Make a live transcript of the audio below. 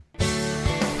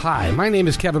Hi, my name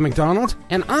is Kevin McDonald,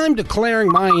 and I'm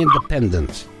declaring my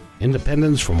independence.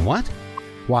 Independence from what?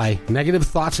 Why, negative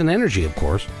thoughts and energy, of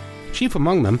course. Chief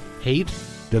among them, hate,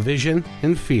 division,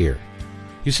 and fear.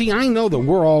 You see, I know that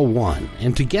we're all one,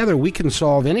 and together we can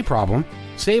solve any problem,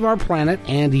 save our planet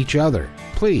and each other.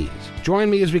 Please,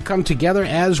 join me as we come together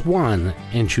as one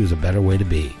and choose a better way to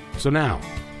be. So now,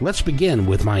 let's begin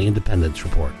with my independence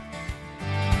report.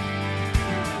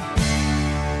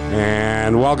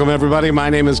 And welcome, everybody. My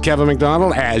name is Kevin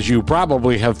McDonald, as you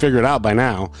probably have figured out by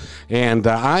now. And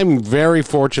I'm very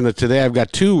fortunate today. I've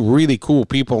got two really cool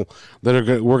people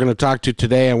that we're going to talk to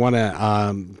today. I want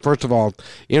to, first of all,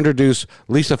 introduce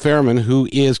Lisa Fairman, who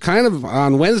is kind of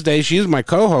on Wednesday. She's my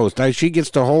co-host. She gets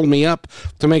to hold me up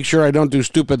to make sure I don't do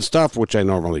stupid stuff, which I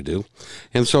normally do.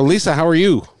 And so, Lisa, how are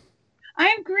you?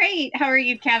 I'm great. How are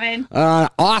you, Kevin?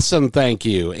 Awesome, thank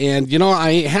you. And, you know,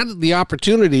 I had the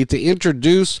opportunity to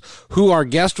introduce who our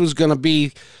guest was going to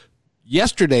be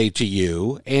yesterday to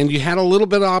you, and you had a little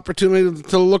bit of opportunity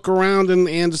to look around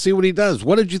and to see what he does.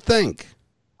 What did you think?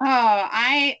 Oh,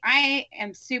 I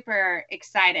am super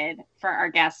excited for our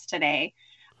guest today.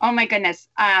 Oh my goodness.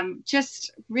 Just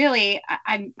really,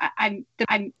 I'm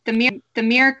the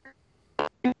mere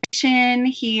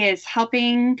he is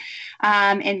helping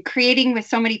and creating with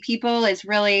so many people is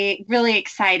really, really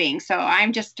exciting. So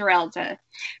I'm just thrilled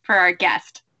for our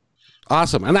guest.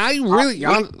 Awesome. And I really,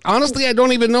 honestly, I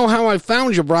don't even know how I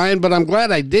found you, Brian, but I'm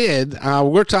glad I did.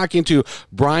 We're talking to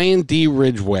Brian D.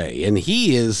 Ridgway, and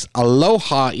he is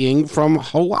aloha-ing from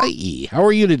Hawaii. How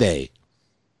are you today?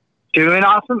 Doing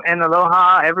awesome, and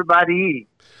aloha, everybody.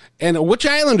 And which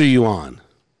island are you on?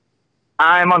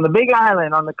 I'm on the Big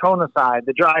Island, on the Kona side,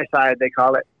 the dry side, they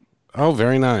call it. Oh,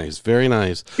 very nice. Very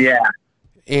nice. Yeah.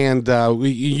 And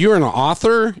you're an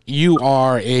author. You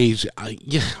are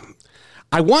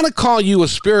I want to call you a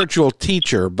spiritual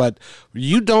teacher, but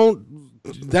you don't,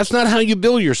 that's not how you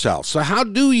bill yourself. So how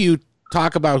do you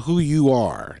talk about who you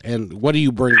are and what do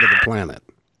you bring to the planet?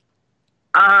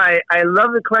 I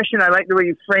love the question. I like the way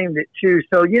you framed it, too.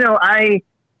 So, you know,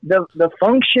 the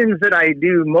functions that I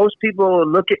do, most people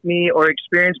look at me or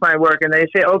experience my work and they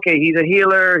say, okay, he's a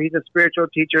healer, he's a spiritual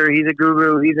teacher, he's a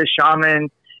guru, he's a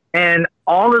shaman. And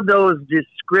all of those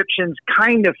descriptions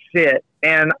kind of fit.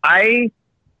 And I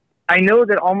know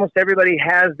that almost everybody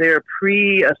has their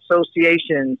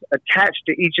pre-associations attached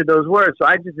to each of those words. So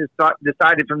I just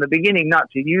decided from the beginning not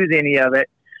to use any of it.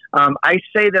 I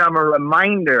say that I'm a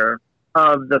reminder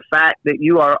of the fact that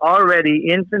you are already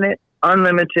infinite,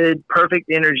 unlimited, perfect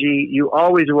energy. You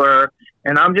always were.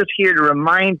 And I'm just here to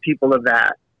remind people of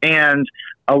that. And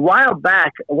a while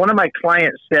back, one of my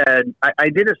clients said, I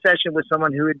did a session with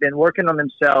someone who had been working on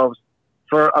themselves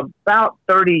for about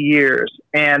 30 years.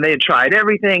 And they had tried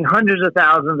everything, hundreds of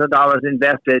thousands of dollars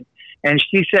invested. And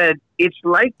she said, it's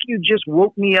like you just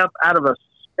woke me up out of a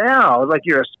spell, like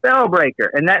you're a spell breaker.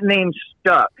 And that name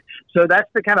stuck. So that's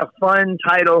the kind of fun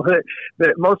title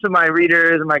that most of my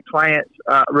readers and my clients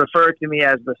refer to me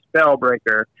as, the spell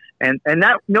breaker. And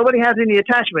that nobody has any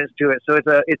attachments to it. So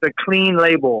it's a clean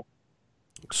label.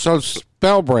 So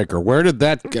Spellbreaker, where did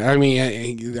that, I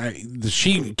mean,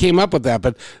 she came up with that,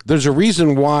 but there's a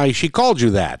reason why she called you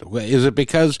that. Is it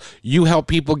because you help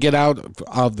people get out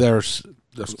of their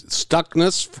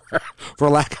stuckness, for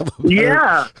lack of a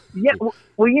better... Yeah.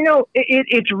 Well, you know,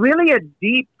 it's really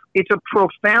it's a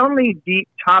profoundly deep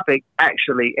topic,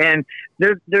 actually. And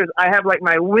I have like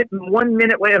my 1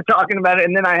 minute way of talking about it,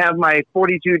 and then I have my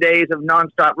 42 days of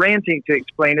nonstop ranting to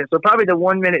explain it. So probably the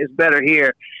 1 minute is better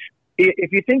here.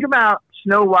 If you think about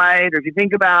Snow White, or if you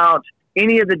think about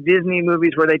any of the Disney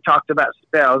movies where they talked about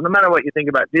spells, no matter what you think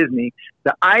about Disney,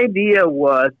 the idea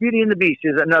was, Beauty and the Beast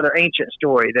is another ancient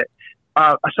story, that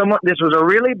this was a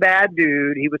really bad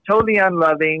dude. He was totally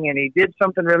unloving, and he did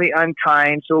something really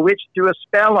unkind. So a witch threw a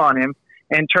spell on him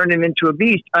and turned him into a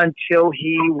beast until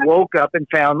he woke up and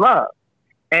found love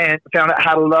and found out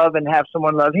how to love and have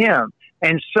someone love him.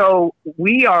 And so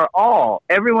we are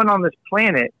everyone on this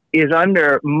planet is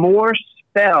under more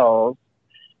spells,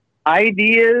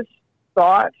 ideas,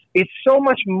 thoughts. It's so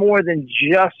much more than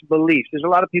just beliefs. There's a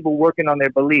lot of people working on their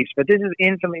beliefs, but this is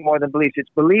infinitely more than beliefs. It's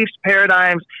beliefs,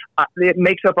 paradigms. It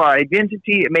makes up our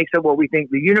identity. It makes up what we think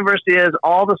the universe is,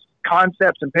 all the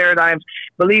concepts and paradigms,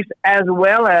 beliefs, as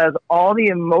well as all the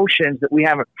emotions that we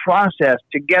haven't processed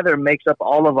together makes up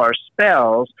all of our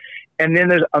spells. And then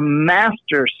there's a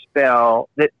master spell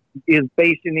that is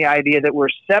based in the idea that we're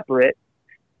separate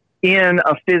in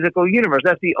a physical universe.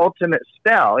 That's the ultimate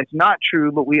spell. It's not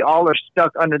true, but we all are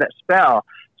stuck under that spell.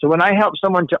 So when I help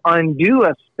someone to undo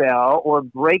a spell or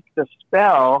break the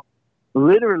spell,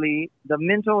 literally the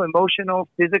mental, emotional,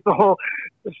 physical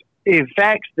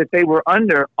effects that they were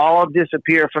under all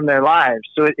disappear from their lives.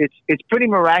 So it's pretty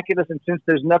miraculous, and since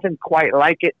there's nothing quite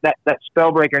like it, that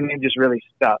Spellbreaker name just really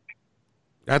stuck.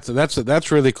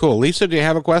 That's really cool. Lisa, do you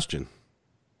have a question?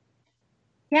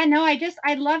 Yeah, no,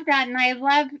 I love that, and I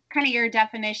love kind of your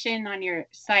definition on your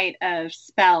site of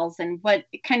spells and what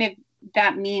kind of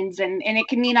that means, and it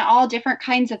can mean all different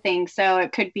kinds of things. So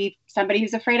it could be somebody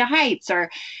who's afraid of heights, or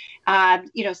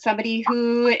somebody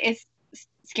who is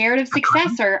scared of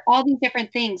success, or all these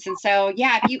different things. And so,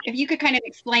 yeah, if you could kind of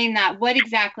explain that, what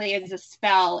exactly is a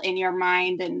spell in your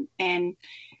mind, and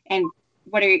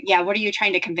what are you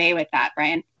trying to convey with that,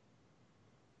 Brian?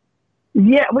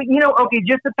 Yeah, well, okay,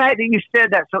 just the fact that you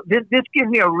said that. So this gives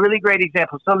me a really great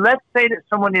example. So let's say that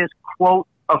someone is, quote,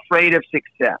 afraid of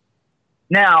success.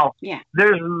 Now,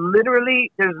 there's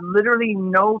literally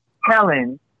no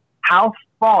telling how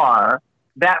far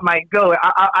that might go.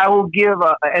 I will give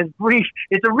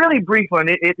it's a really brief one.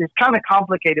 It's kind of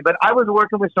complicated, but I was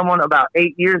working with someone about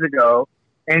 8 years ago,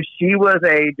 and she was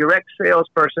a direct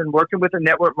salesperson working with a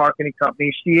network marketing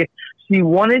company. She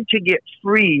wanted to get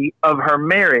free of her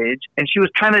marriage, and she was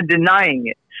kind of denying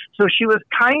it. So she was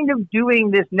kind of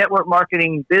doing this network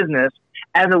marketing business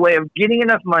as a way of getting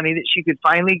enough money that she could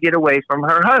finally get away from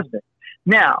her husband.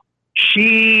 Now,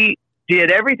 she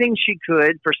did everything she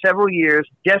could for several years,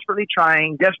 desperately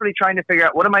trying to figure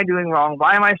out, what am I doing wrong?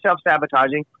 Why am I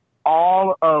self-sabotaging?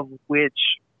 All of which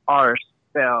are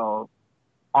spells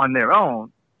on their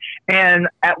own. And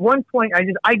at one point,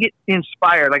 I get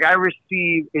inspired. Like, I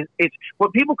receive, it's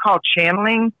what people call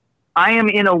channeling. I am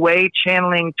in a way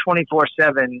channeling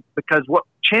 24/7, because what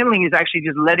channeling is actually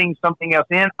just letting something else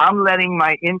in. I'm letting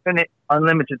my infinite,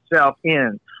 unlimited self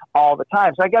in all the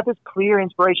time. So I got this clear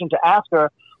inspiration to ask her,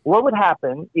 what would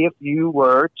happen if you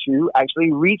were to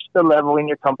actually reach the level in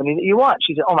your company that you want?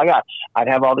 She said, oh my God, I'd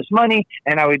have all this money,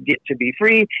 and I would get to be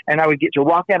free, and I would get to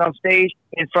walk out on stage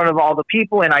in front of all the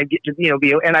people, and I'd get to,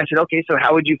 and I said, okay, so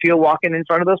how would you feel walking in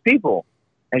front of those people?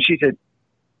 And she said,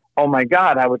 oh my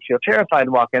God, I would feel terrified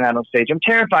walking out on stage. I'm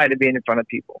terrified of being in front of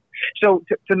people. So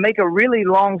to make a really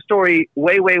long story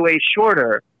way, way, way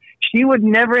shorter, she would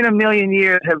never in a million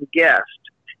years have guessed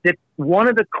that one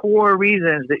of the core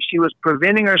reasons that she was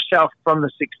preventing herself from the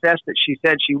success that she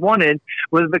said she wanted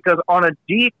was because on a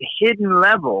deep hidden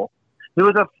level, there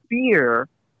was a fear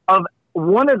of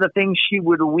one of the things she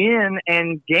would win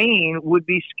and gain would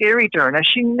be scary to her. Now,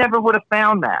 she never would have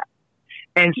found that.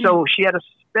 And so she had a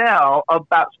spell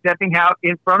about stepping out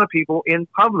in front of people in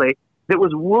public that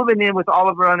was woven in with all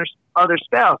of her other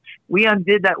spells. We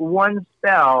undid that one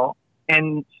spell,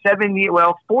 and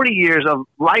 40 years of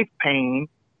life pain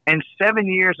and 7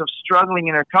 years of struggling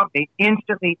in her company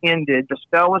instantly ended. The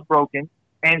spell was broken,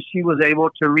 and she was able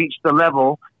to reach the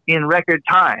level in record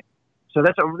time. So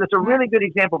that's a really good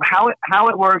example of how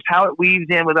it works, how it weaves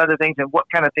in with other things, and what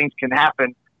kind of things can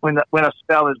happen when a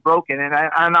spell is broken. And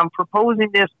I'm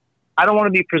proposing this. I don't want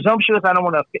to be presumptuous. I don't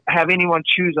want to have anyone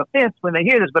choose offense when they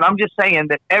hear this, but I'm just saying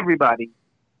that everybody,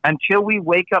 until we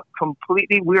wake up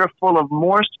completely, we're full of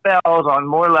more spells on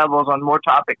more levels, on more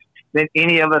topics than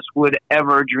any of us would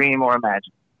ever dream or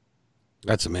imagine.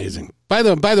 That's amazing. By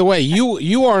the way,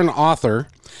 you are an author,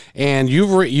 and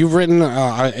you've written.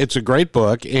 It's a great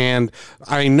book, and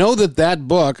I know that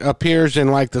book appears in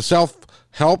like the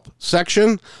self-help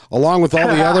section along with all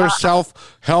the other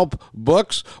self-help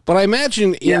books. But I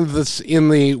imagine in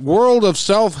the world of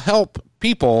self-help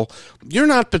people, you're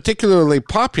not particularly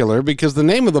popular because the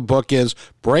name of the book is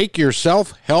 "Break Your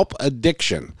Self-Help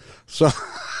Addiction." So.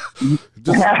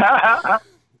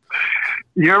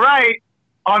 You're right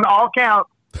on all counts.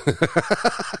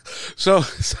 So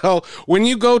when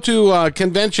you go to a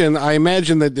convention, I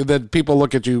imagine that people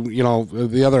look at you,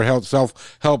 the other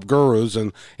self-help gurus,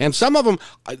 and some of them,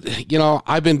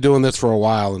 I've been doing this for a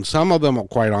while, and some of them,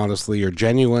 quite honestly, are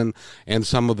genuine, and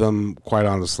some of them, quite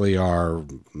honestly, are,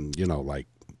 like,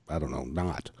 I don't know,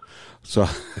 not. So,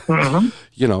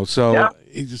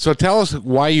 so tell us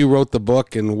why you wrote the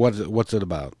book and what's it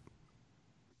about.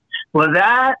 Well,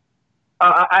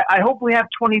 I hope we have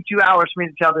 22 hours for me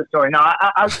to tell this story. Now,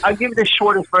 I'll give you the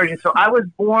shortest version. So I was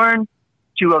born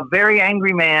to a very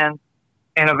angry man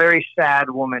and a very sad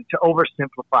woman, to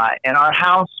oversimplify. And our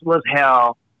house was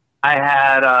hell. I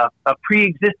had a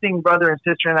pre-existing brother and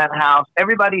sister in that house.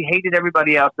 Everybody hated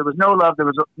everybody else. There was no love. There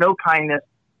was no kindness.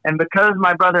 And because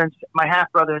my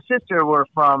half-brother and sister were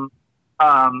from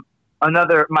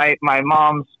my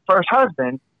mom's first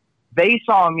husband, they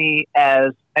saw me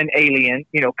as an alien,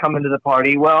 coming to the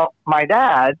party. Well, my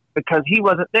dad, because he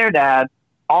wasn't their dad,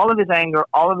 all of his anger,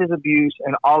 all of his abuse,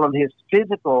 and all of his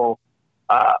physical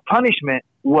punishment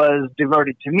was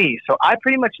diverted to me. So I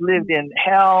pretty much lived in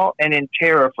hell and in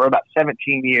terror for about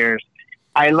 17 years.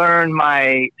 I learned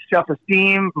my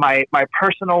self-esteem, my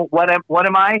personal, what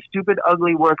am I? Stupid,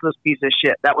 ugly, worthless piece of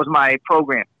shit. That was my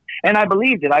program. And I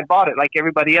believed it. I bought it like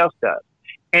everybody else does.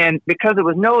 And because there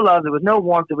was no love, there was no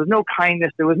warmth, there was no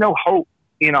kindness, there was no hope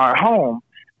in our home.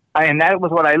 And that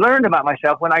was what I learned about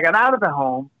myself. When I got out of the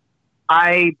home,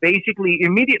 I basically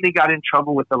immediately got in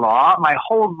trouble with the law. My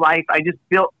whole life, I just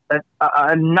built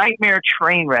a nightmare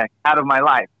train wreck out of my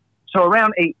life. So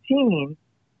around 18,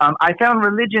 I found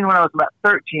religion when I was about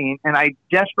 13, and I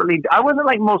wasn't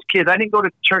like most kids. I didn't go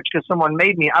to church because someone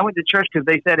made me. I went to church because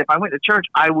they said if I went to church,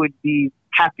 I would be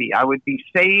happy. I would be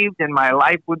saved, and my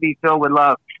life would be filled with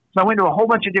love. So I went to a whole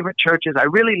bunch of different churches. I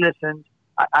really listened.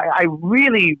 I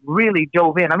really, really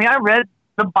dove in. I mean, I read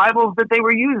the Bibles that they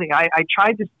were using. I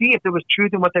tried to see if there was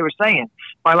truth in what they were saying.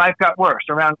 My life got worse.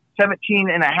 Around 17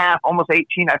 and a half, almost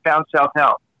 18, I found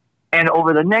self-help. And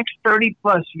over the next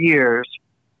 30-plus years,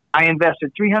 I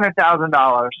invested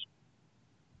 $300,000,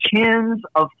 tens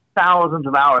of thousands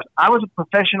of hours. I was a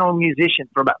professional musician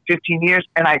for about 15 years,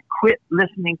 and I quit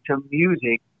listening to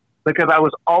music because I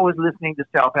was always listening to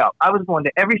self-help. I was going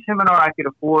to every seminar I could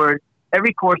afford,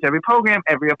 every course, every program,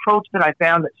 every approach that I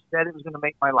found that said it was going to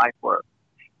make my life work.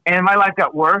 And my life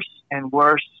got worse and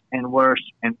worse and worse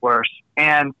and worse.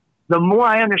 And the more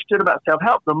I understood about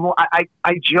self-help, the more I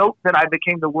joked that I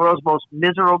became the world's most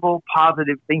miserable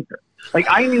positive thinker. Like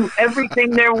I knew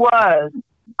everything there was.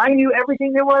 I knew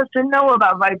everything there was to know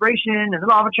about vibration and the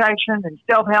law of attraction and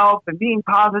self-help and being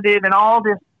positive and all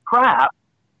this crap,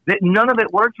 that none of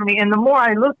it worked for me. And the more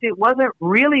I looked, it wasn't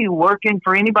really working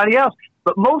for anybody else.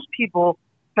 But most people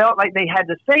felt like they had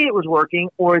to say it was working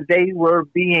or they were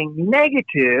being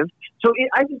negative. So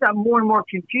I just got more and more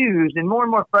confused and more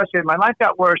frustrated. My life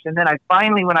got worse. And then I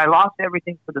finally, when I lost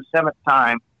everything for the 7th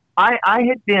time, I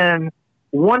had been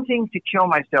wanting to kill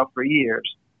myself for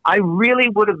years. I really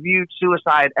would have viewed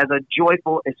suicide as a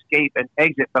joyful escape and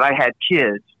exit, but I had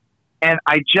kids and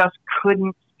I just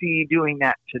couldn't see doing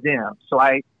that to them. So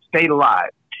I stayed alive.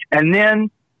 And then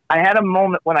I had a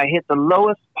moment when I hit the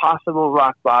lowest possible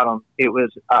rock bottom. It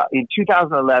was in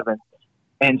 2011.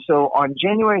 And so on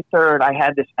January 3rd, I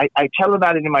had this, I tell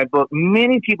about it in my book.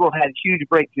 Many people have had huge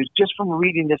breakthroughs just from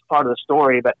reading this part of the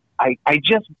story, but I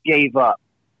just gave up.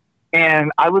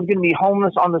 And I was going to be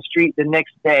homeless on the street the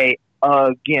next day.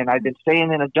 Again, I'd been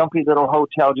staying in a dumpy little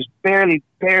hotel, just barely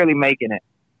making it.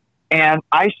 And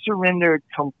I surrendered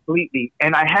completely.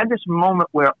 And I had this moment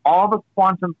where all the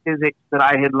quantum physics that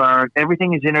I had learned,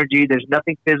 everything is energy. There's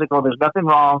nothing physical. There's nothing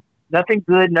wrong, nothing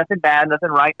good, nothing bad, nothing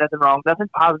right, nothing wrong, nothing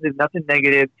positive, nothing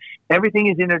negative. Everything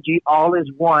is energy. All is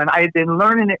one. I had been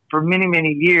learning it for many,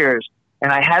 many years.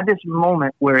 And I had this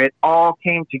moment where it all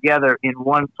came together in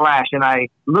one flash. And I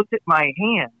looked at my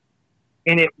hand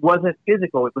and it wasn't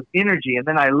physical. It was energy. And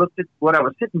then I looked at what I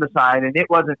was sitting beside and it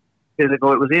wasn't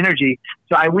physical. It was energy.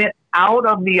 So I went out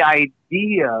of the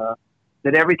idea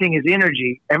that everything is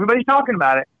energy. Everybody's talking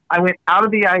about it. I went out of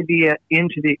the idea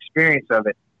into the experience of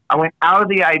it. I went out of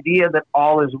the idea that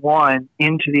all is one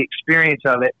into the experience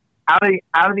of it. Out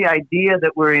of the idea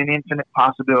that we're in infinite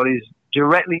possibilities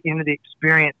directly into the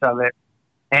experience of it.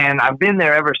 And I've been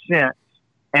there ever since.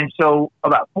 And so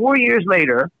about 4 years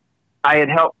later, I had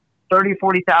helped 30,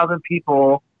 40,000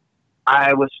 people.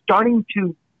 I was starting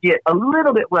to get a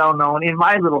little bit well known in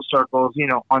my little circles,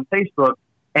 on Facebook.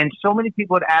 And so many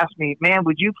people had asked me, man,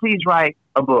 would you please write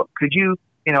a book? Could you,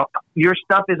 your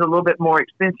stuff is a little bit more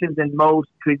expensive than most.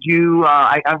 Could you,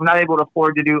 I'm not able to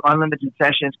afford to do unlimited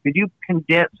sessions. Could you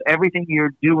condense everything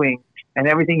you're doing and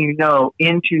everything you know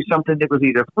into something that was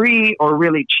either free or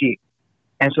really cheap?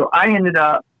 And so I ended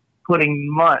up putting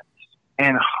months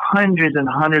and hundreds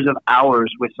of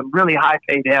hours with some really high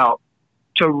paid help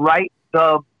to write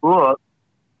the book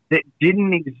that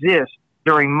didn't exist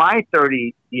during my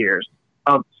 30 years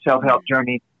of self-help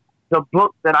journey. The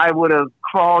book that I would have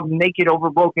crawled naked over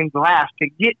broken glass to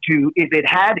get to if it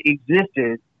had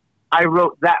existed, I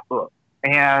wrote that book.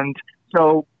 And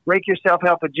so Break Your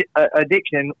Self-Help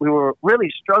Addiction, we were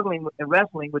really struggling and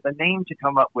wrestling with a name to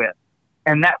come up with.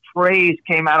 And that phrase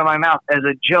came out of my mouth as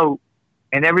a joke,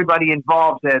 and everybody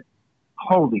involved said,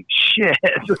 holy shit,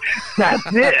 that's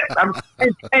it.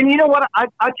 And you know what? I'll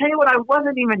tell you what, I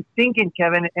wasn't even thinking,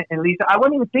 Kevin and Lisa, I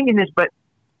wasn't even thinking this, but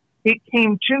it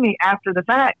came to me after the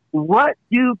fact. What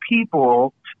do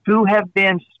people who have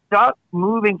been stuck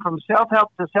moving from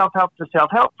self-help to self-help to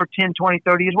self-help for 10, 20,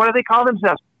 30 years, what do they call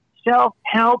themselves?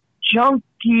 Self-help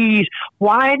junkies.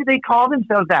 Why do they call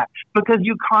themselves that? Because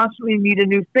you constantly need a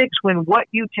new fix when what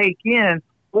you take in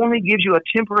only gives you a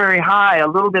temporary high, a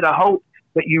little bit of hope,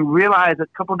 but you realize a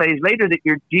couple days later that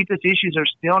your deepest issues are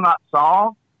still not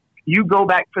solved, you go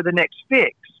back for the next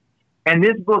fix. And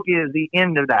this book is the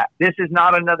end of that. This is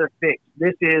not another fix.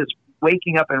 This is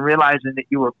waking up and realizing that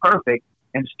you were perfect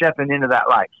and stepping into that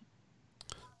life.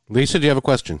 Lisa, do you have a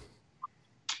question?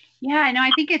 Yeah, I know.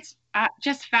 I think it's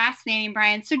just fascinating,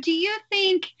 Brian. So do you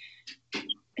think,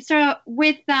 so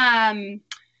with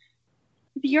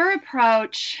your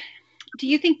approach, do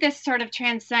you think this sort of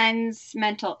transcends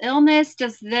mental illness?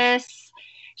 Does this,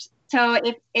 so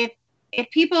if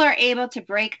people are able to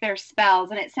break their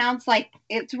spells, and it sounds like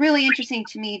it's really interesting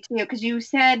to me too, because you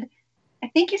said, I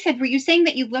think you said, were you saying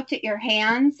that you looked at your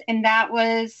hands and that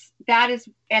is,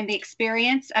 and the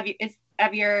experience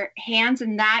of your hands,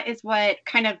 and that is what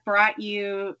kind of brought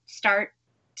you start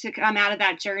to come out of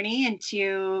that journey and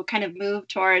to kind of move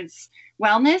towards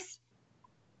wellness?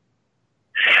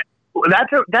 Well,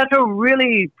 that's a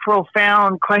really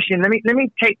profound question. Let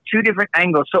me take two different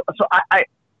angles. So I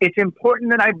it's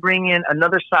important that I bring in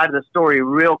another side of the story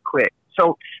real quick.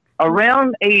 So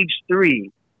around age 3,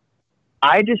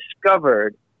 I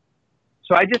discovered,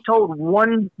 so I just told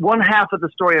one half of the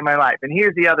story of my life, and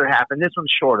here's the other half, and this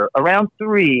one's shorter. Around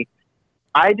 3,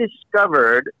 I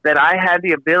discovered that I had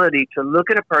the ability to look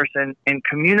at a person and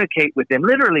communicate with them.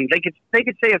 Literally, they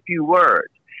could say a few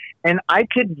words. And I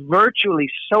could virtually,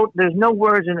 so there's no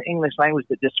words in the English language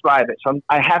that describe it, so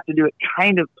I have to do it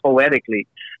kind of poetically.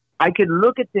 I could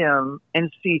look at them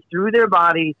and see through their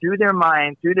body, through their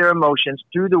mind, through their emotions,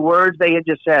 through the words they had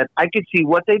just said. I could see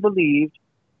what they believed,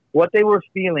 what they were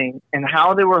feeling, and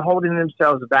how they were holding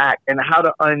themselves back, and how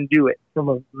to undo it from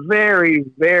a very,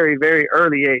 very, very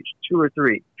early age, 2 or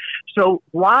 3. So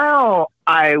while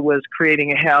I was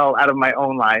creating a hell out of my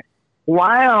own life,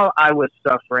 while I was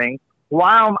suffering,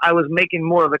 while I was making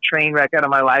more of a train wreck out of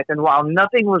my life, and while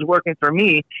nothing was working for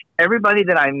me, everybody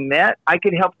that I met, I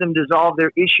could help them dissolve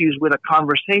their issues with a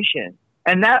conversation.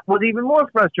 And that was even more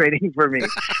frustrating for me.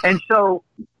 And so,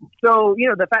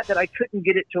 the fact that I couldn't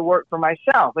get it to work for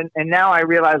myself. And now I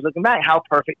realize, looking back, how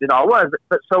perfect it all was.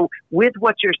 But so with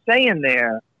what you're saying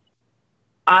there,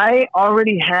 I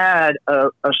already had a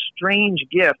strange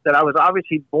gift that I was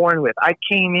obviously born with. I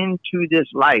came into this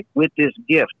life with this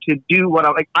gift to do what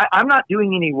I like. I'm not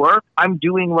doing any work. I'm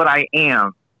doing what I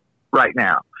am right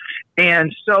now.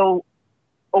 And so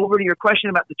over to your question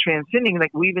about the transcending,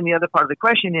 like weaving the other part of the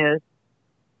question is,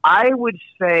 I would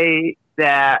say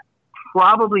that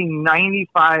probably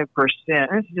 95%,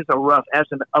 this is just a rough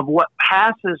estimate, of what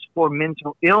passes for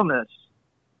mental illness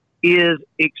is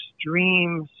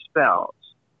extreme spells.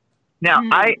 Now,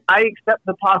 I accept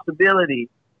the possibility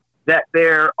that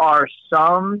there are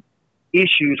some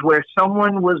issues where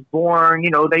someone was born,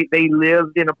 they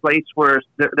lived in a place where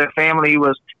their family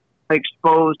was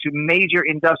exposed to major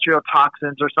industrial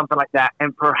toxins or something like that,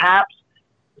 and perhaps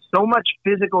so much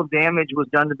physical damage was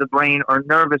done to the brain or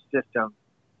nervous system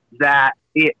that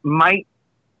it might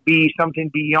be something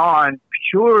beyond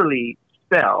purely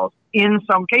spells in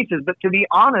some cases. But to be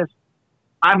honest,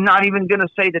 I'm not even going to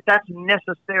say that that's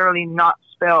necessarily not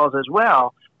spells as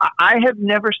well. I have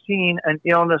never seen an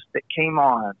illness that came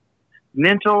on,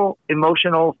 mental,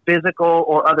 emotional, physical,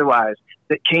 or otherwise,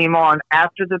 that came on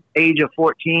after the age of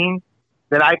 14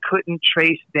 that I couldn't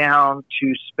trace down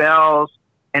to spells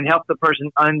and help the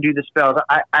person undo the spells.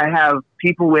 I have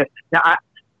people with, now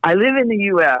I live in the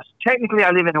U.S. Technically,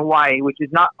 I live in Hawaii, which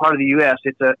is not part of the U.S.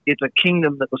 It's a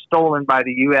kingdom that was stolen by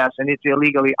the U.S., and it's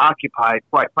illegally occupied,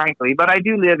 quite frankly. But I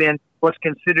do live in what's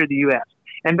considered the U.S.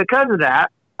 And because of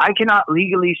that, I cannot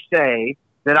legally say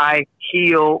that I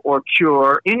heal or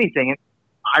cure anything.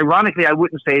 Ironically, I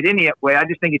wouldn't say it any way. I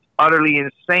just think it's utterly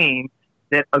insane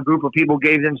that a group of people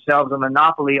gave themselves a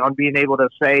monopoly on being able to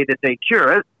say that they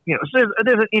cure it. So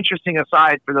there's an interesting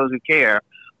aside for those who care.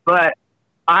 But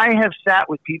I have sat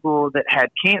with people that had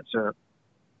cancer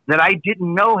that I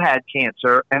didn't know had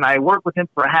cancer, and I worked with them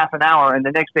for half an hour, and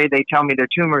the next day they tell me their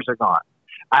tumors are gone.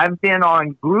 I've been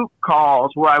on group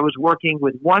calls where I was working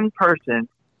with one person,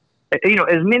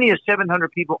 as many as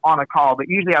 700 people on a call, but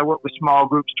usually I work with small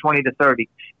groups, 20 to 30.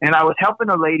 And I was helping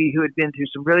a lady who had been through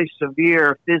some really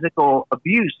severe physical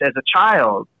abuse as a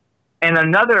child. And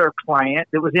another client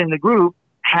that was in the group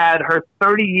had her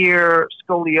 30-year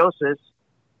scoliosis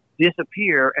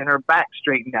disappear and her back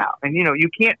straightened out. And, you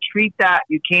can't treat that.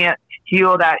 You can't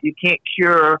heal that. You can't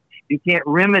cure. You can't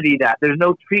remedy that. There's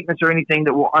no treatments or anything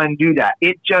that will undo that.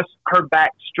 It just, her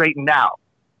back straightened out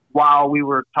while we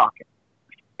were talking.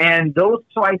 And so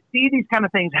I see these kind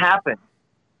of things happen.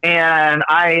 And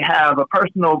I have a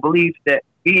personal belief that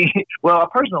a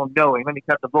personal knowing, let me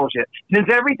cut the bullshit. Since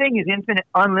everything is infinite,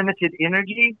 unlimited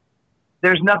energy,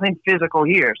 there's nothing physical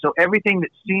here. So everything that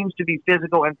seems to be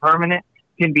physical and permanent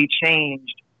can be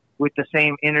changed with the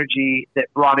same energy that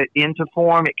brought it into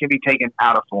form. It can be taken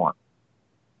out of form.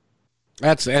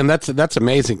 That's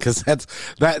amazing, because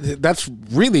that's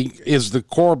really is the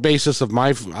core basis of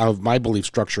my belief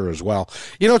structure as well.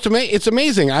 You know, it's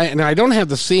amazing. I don't have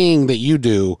the seeing that you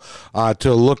do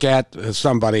to look at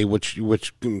somebody,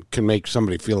 which can make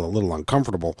somebody feel a little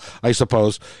uncomfortable, I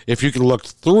suppose. If you can look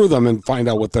through them and find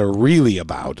out what they're really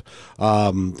about,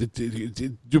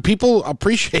 do people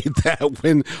appreciate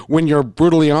that when you're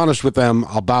brutally honest with them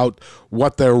about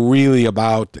what they're really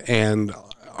about, and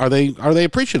are they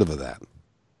appreciative of that?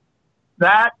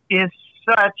 That is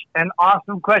such an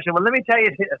awesome question. Well, let me tell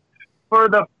you this. For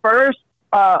the first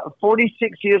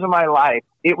 46 years of my life,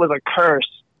 it was a curse.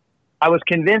 I was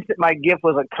convinced that my gift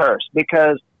was a curse,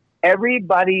 because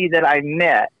everybody that I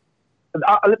met,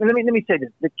 let me say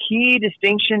this. The key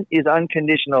distinction is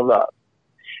unconditional love.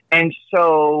 And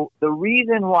so the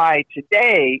reason why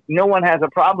today no one has a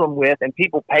problem with, and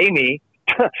people pay me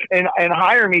and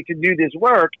hire me to do this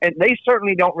work, and they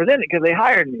certainly don't resent it because they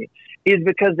hired me, is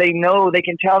because they know, they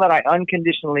can tell that I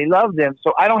unconditionally love them.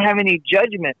 So I don't have any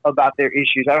judgment about their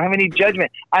issues. I don't have any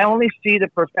judgment. I only see the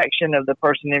perfection of the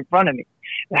person in front of me.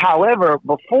 However,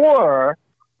 before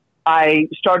I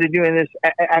started doing this,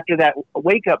 after that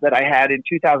wake up that I had in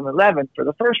 2011, for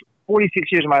the first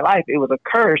 46 years of my life, it was a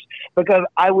curse, because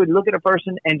I would look at a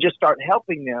person and just start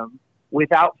helping them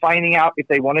without finding out if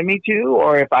they wanted me to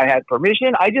or if I had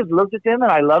permission. I just looked at them and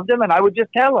I loved them, and I would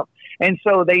just tell them. And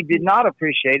so they did not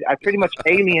appreciate it. I pretty much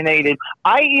alienated.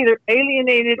 I either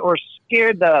alienated or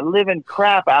scared the living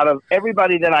crap out of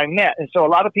everybody that I met. And so a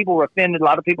lot of people were offended. A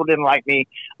lot of people didn't like me.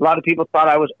 A lot of people thought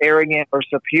I was arrogant or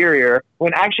superior,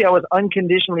 when actually I was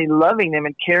unconditionally loving them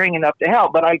and caring enough to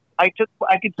help. But I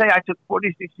could say I took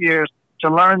 46 years to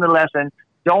learn the lesson: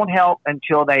 don't help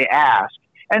until they ask.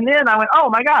 And then I went, oh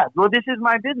my God, well, this is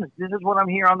my business. This is what I'm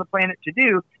here on the planet to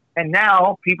do. And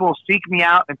now people seek me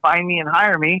out and find me and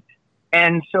hire me.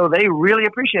 And so they really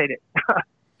appreciate it.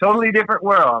 Totally different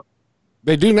world.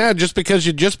 They do now, they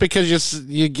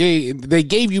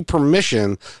gave you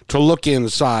permission to look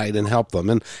inside and help them.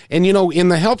 And you know, in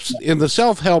the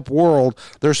self-help world,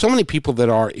 there's so many people that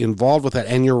are involved with that.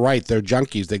 And you're right, they're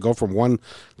junkies. They go from one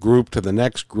group to the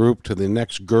next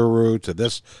guru, to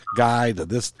this guy, to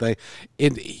this thing.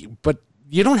 But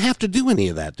you don't have to do any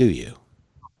of that, do you?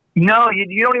 No,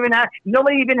 you don't even have.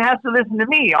 Nobody even has to listen to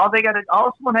me. All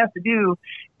someone has to do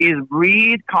is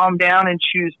breathe, calm down, and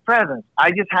choose presence.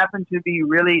 I just happen to be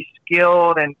really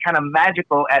skilled and kind of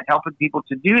magical at helping people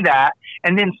to do that.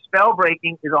 And then spell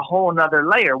breaking is a whole nother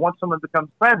layer. Once someone becomes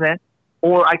present,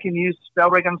 or I can use spell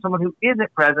break on someone who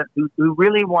isn't present, who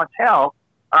really wants help.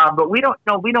 But we don't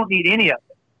need any of it.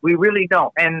 We really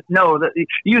don't. And no,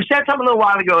 you said something a little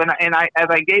while ago, and as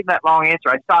I gave that long answer,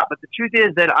 I stopped. But the truth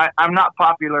is that I'm not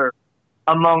popular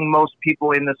among most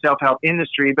people in the self-help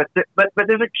industry. But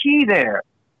there's a key there.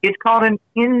 It's called an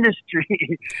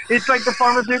industry. It's like the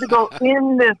pharmaceutical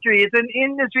industry. It's an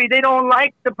industry. They don't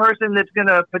like the person that's going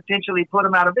to potentially put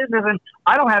them out of business. And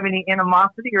I don't have any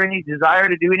animosity or any desire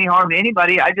to do any harm to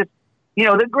anybody. I just,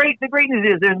 the great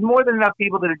news is there's more than enough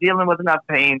people that are dealing with enough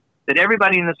pain that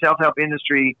everybody in the self-help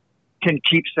industry can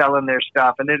keep selling their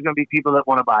stuff, and there's going to be people that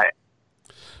want to buy it.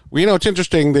 Well, it's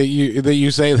interesting that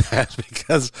you say that,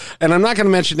 because, and I'm not going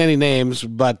to mention any names,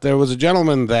 but there was a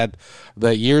gentleman that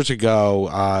years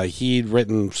ago, he'd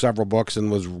written several books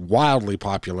and was wildly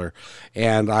popular,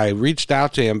 and I reached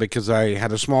out to him because I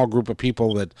had a small group of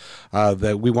people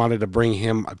that we wanted to bring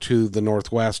him to the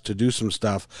Northwest to do some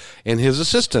stuff, and his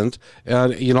assistant,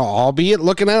 albeit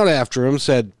looking out after him,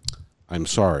 said, "I'm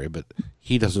sorry, but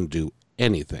he doesn't do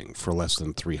anything for less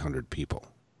than 300 people."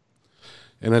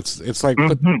 And it's like,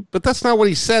 but that's not what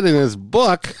he said in his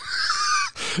book.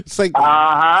 It's like,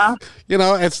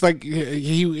 it's like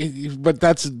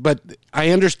but I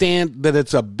understand that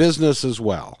it's a business as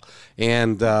well.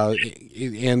 And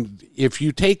if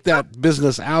you take that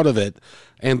business out of it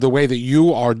and the way that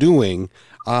you are doing,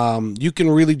 you can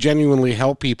really genuinely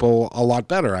help people a lot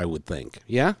better, I would think.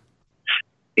 Yeah.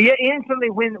 Yeah.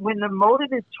 Instantly, when the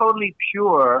motive is totally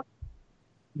pure,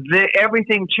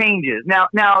 everything changes.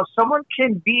 Now, someone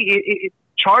can be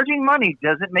charging money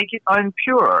doesn't make it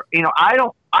unpure.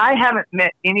 I haven't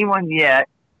met anyone yet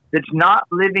that's not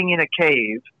living in a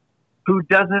cave who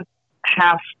doesn't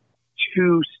have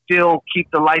to still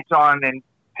keep the lights on and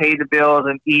pay the bills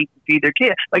and eat and feed their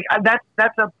kids. Like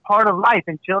that's a part of life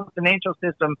until the financial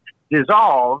system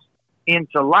dissolves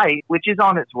into light, which is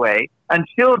on its way.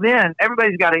 Until then,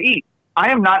 everybody's got to eat.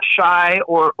 I am not shy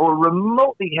or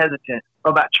remotely hesitant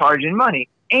about charging money.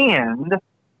 And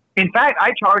In fact,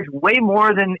 I charge way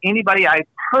more than anybody I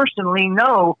personally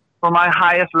know for my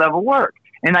highest level work.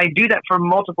 And I do that for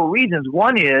multiple reasons.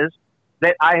 One is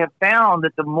that I have found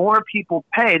that the more people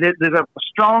pay, there's a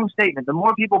strong statement, the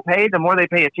more people pay, the more they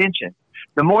pay attention.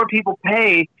 The more people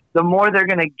pay, the more they're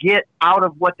going to get out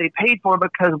of what they paid for,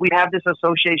 because we have this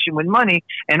association with money,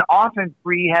 and often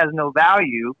free has no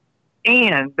value.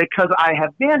 And because I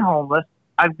have been homeless,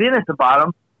 I've been at the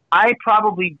bottom, I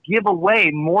probably give away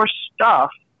more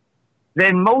stuff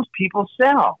than most people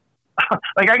sell.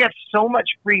 Like, I got so much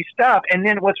free stuff. And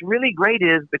then what's really great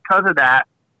is, because of that,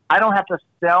 I don't have to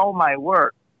sell my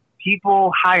work.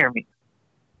 People hire me.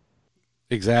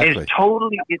 Exactly. It's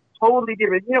totally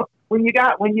different. You know, when you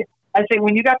got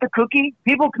the cookie,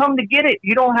 people come to get it.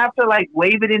 You don't have to like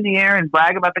wave it in the air and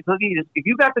brag about the cookie. If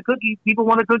you got the cookie, people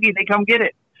want a cookie, they come get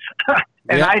it.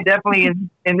 And yep. I definitely,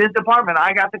 in this department,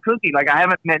 I got the cookie. Like, I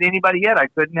haven't met anybody yet I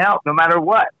couldn't help, no matter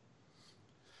what.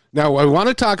 Now, I want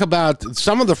to talk about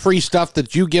some of the free stuff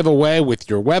that you give away with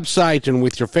your website and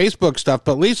with your Facebook stuff.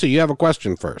 But Lisa, you have a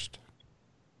question first.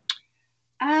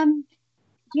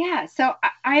 Yeah. So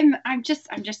I'm just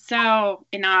so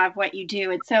in awe of what you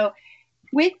do. And so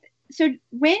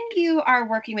when you are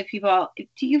working with people,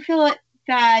 do you feel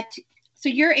that, so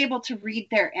you're able to read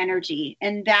their energy,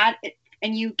 and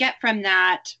you get from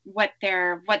that what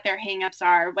their hangups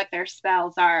are, what their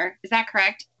spells are. Is that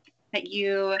correct? That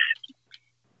you...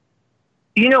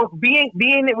 You know, being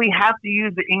that we have to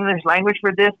use the English language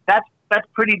for this, that's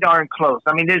pretty darn close.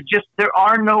 I mean, there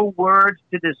are no words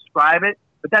to describe it,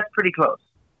 but that's pretty close.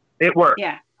 It works.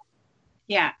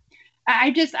 Yeah.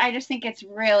 I just think it's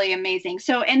really amazing.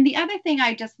 So, and the other thing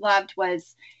I just loved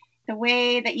was the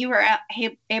way that you were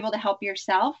able to help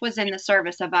yourself was in the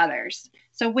service of others.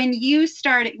 So when you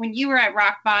were at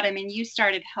rock bottom and you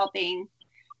started helping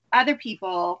other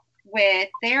people with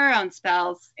their own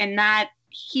spells, and that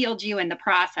healed you in the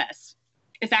process.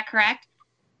 Is that correct?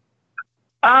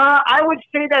 I would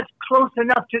say that's close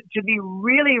enough to be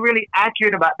really, really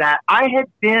accurate about that. I had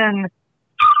been,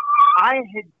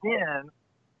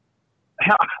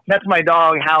 that's my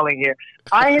dog howling here.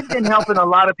 I had been helping a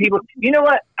lot of people. You know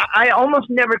what? I almost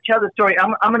never tell the story.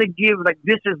 I'm going to give,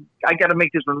 I got to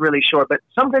make this one really short, but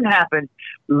something happened,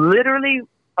 literally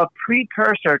a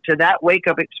precursor to that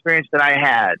wake-up experience that I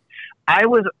had. I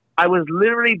was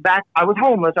literally back. I was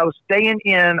homeless. I was staying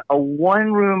in a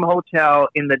one-room hotel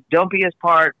in the dumpiest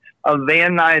part of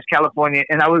Van Nuys, California,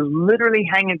 and I was literally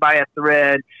hanging by a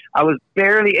thread. I was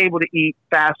barely able to eat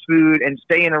fast food and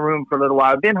stay in a room for a little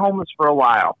while. I've been homeless for a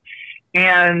while,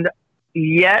 and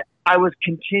yet I was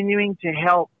continuing to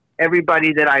help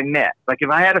everybody that I met. Like, if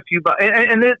I had a few,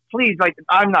 please, like,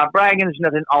 I'm not bragging. There's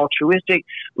nothing altruistic.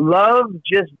 Love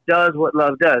just does what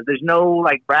love does. There's no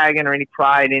like bragging or any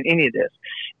pride in any of this.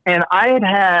 And I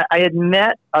had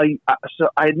met a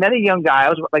young guy. I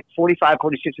was like 45,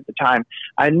 46 at the time.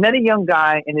 I had met a young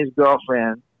guy and his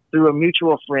girlfriend through a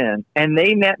mutual friend, and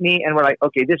they met me and were like,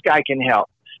 okay, this guy can help.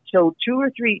 So 2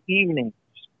 or 3 evenings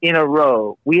in a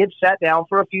row, we had sat down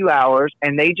for a few hours,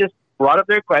 and they just brought up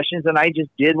their questions, and I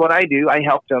just did what I do. I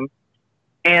helped them.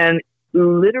 And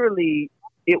literally,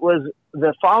 it was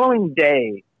the following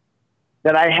day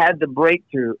that I had the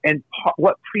breakthrough. And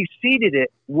what preceded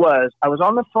it was I was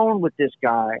on the phone with this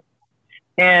guy,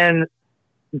 and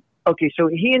okay, so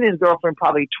he and his girlfriend,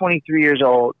 probably 23 years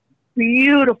old,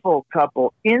 beautiful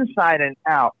couple, inside and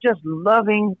out, just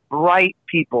loving, bright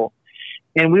people.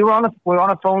 And we were on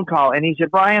a phone call, and he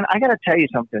said, Brian, I got to tell you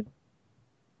something.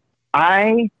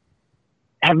 I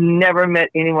have never met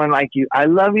anyone like you. I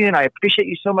love you, and I appreciate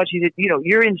you so much. He said,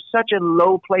 you're in such a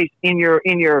low place in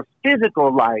your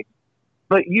physical life,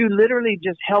 but you literally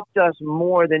just helped us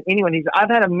more than anyone. He said, I've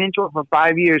had a mentor for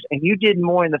 5 years, and you did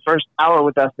more in the first hour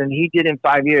with us than he did in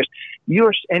 5 years.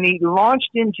 And he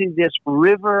launched into this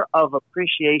river of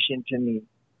appreciation to me,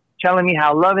 telling me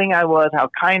how loving I was, how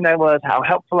kind I was, how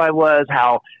helpful I was,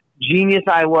 how genius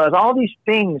I was, all these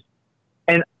things.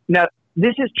 And now,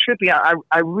 this is trippy.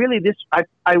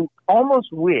 I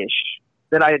almost wish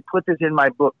that I had put this in my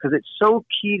book, because it's so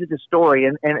key to the story,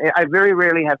 and I very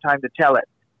rarely have time to tell it.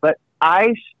 But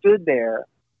I stood there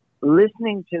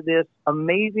listening to this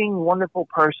amazing, wonderful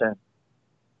person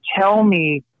tell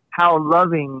me how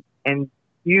loving and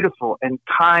beautiful and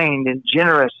kind and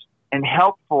generous and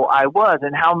helpful I was,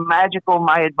 and how magical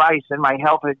my advice and my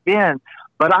help had been.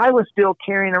 But I was still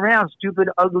carrying around stupid,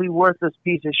 ugly, worthless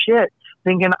piece of shit,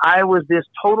 thinking I was this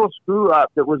total screw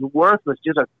up that was worthless,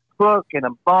 just a crook and a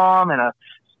bum and a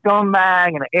scumbag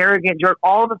and an arrogant jerk,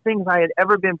 all the things I had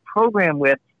ever been programmed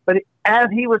with. But as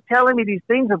he was telling me these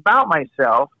things about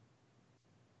myself,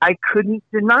 I couldn't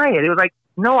deny it. It was like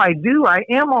no, I do. I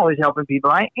am always helping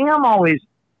people. I am always.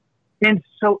 And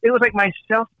so it was like my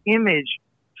self-image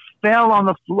fell on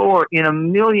the floor in a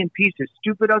million pieces.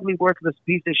 Stupid, ugly, worthless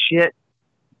piece of shit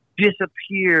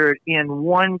disappeared in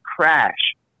one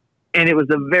crash. And it was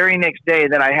the very next day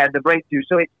that I had the breakthrough.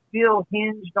 So it still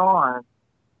hinged on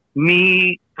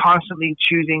me constantly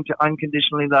choosing to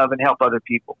unconditionally love and help other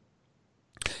people.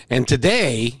 And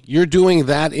today, you're doing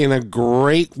that in a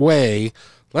great way.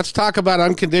 Let's talk about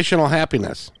unconditional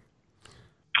happiness.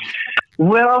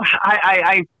 Well,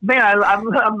 I'm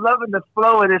loving the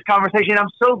flow of this conversation. I'm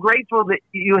so grateful that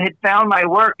you had found my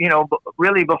work,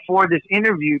 really before this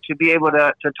interview to be able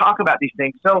to talk about these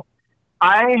things. So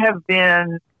I have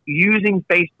been using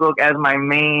Facebook as my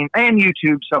main, and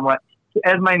YouTube somewhat,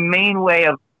 as my main way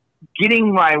of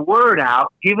getting my word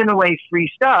out, giving away free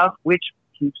stuff, which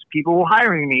keeps people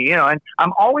hiring me, and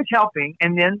I'm always helping.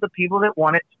 And then the people that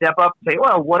want it step up and say,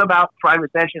 well, what about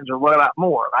private sessions or what about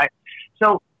more, right?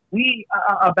 So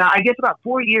about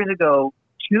 4 years ago,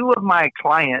 two of my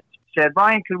clients said,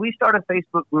 Brian, could we start a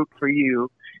Facebook group for you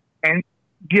and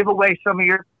give away some of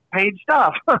your paid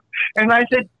stuff? And I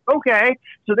said, okay.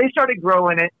 So they started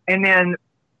growing it. And then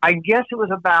I guess it was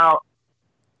about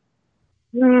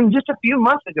just a few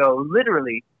months ago,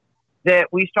 literally, that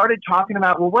we started talking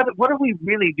about, well, what are we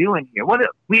really doing here?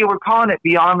 We were calling it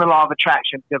Beyond the Law of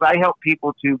Attraction, because I help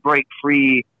people to break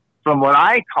free from what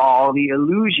I call the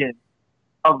illusion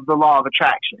of the law of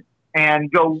attraction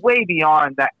and go way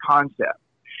beyond that concept.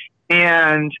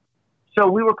 And so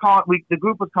the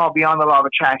group was called Beyond the Law of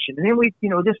Attraction. And then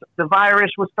the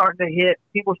virus was starting to hit,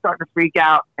 people starting to freak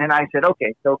out. And I said,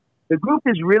 okay, so the group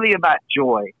is really about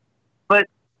joy, but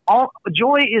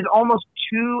joy is almost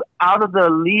too out of the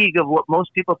league of what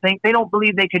most people think. They don't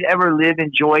believe they could ever live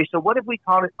in joy. So what if we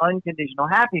called it unconditional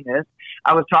happiness?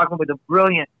 I was talking with a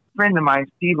brilliant friend of mine,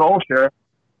 Steve Olsher,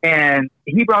 and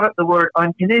he brought up the word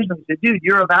unconditional. He said, dude,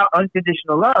 you're about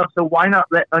unconditional love, so why not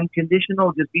let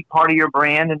unconditional just be part of your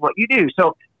brand and what you do?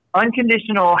 So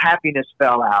unconditional happiness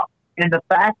fell out. And the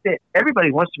fact that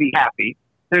everybody wants to be happy,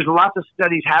 there's lots of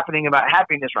studies happening about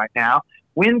happiness right now.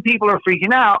 When people are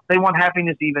freaking out, they want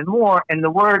happiness even more. And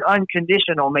the word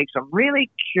unconditional makes them really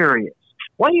curious.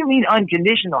 What do you mean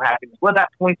unconditional happiness? Well, that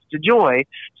points to joy.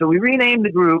 So we renamed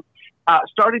the group,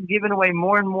 started giving away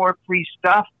more and more free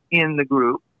stuff in the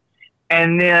group.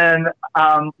 And then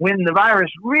when the virus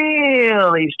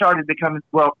really started becoming,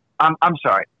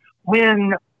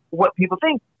 when what people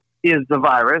think is the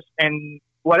virus and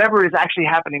whatever is actually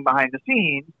happening behind the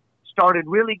scenes started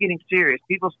really getting serious.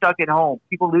 People stuck at home,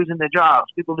 people losing their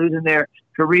jobs, people losing their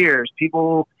careers,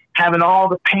 people having all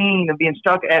the pain of being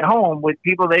stuck at home with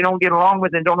people they don't get along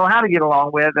with and don't know how to get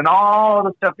along with, and all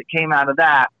the stuff that came out of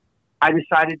that. I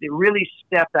decided to really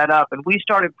step that up, and we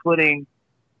started putting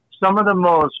some of the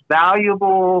most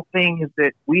valuable things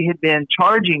that we had been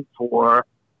charging for.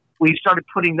 We started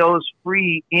putting those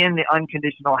free in the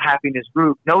Unconditional Happiness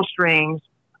group, no strings.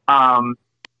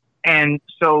 And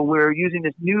so we're using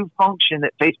this new function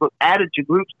that Facebook added to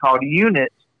groups called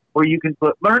units, where you can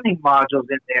put learning modules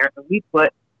in there. And we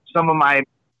put some of my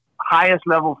highest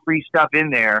level free stuff in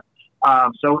there.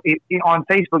 So on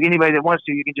Facebook, anybody that wants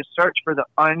to, you can just search for the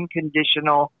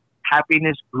Unconditional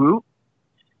Happiness group.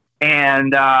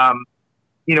 And,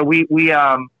 we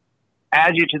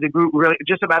add you to the group really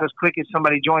just about as quick as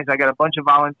somebody joins. I got a bunch of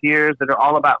volunteers that are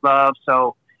all about love.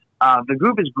 So the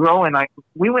group is growing.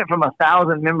 We went from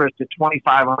 1,000 members to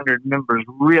 2,500 members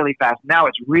really fast. Now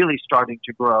it's really starting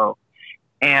to grow.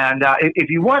 And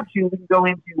if you want to, we can go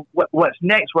into what's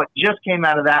next, what just came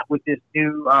out of that with this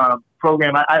new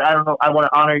program. I don't know. I want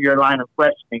to honor your line of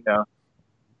questioning, though.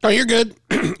 Oh, you're good.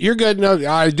 You're good. No,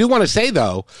 I do want to say,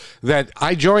 though, that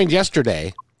I joined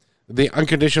yesterday the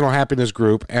Unconditional Happiness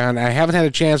group, and I haven't had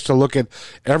a chance to look at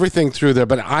everything through there,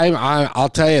 but I'll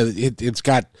tell you, it's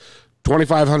got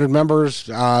 2,500 members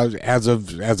as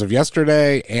of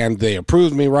yesterday, and they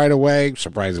approved me right away,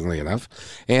 surprisingly enough,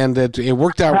 and it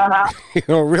worked out.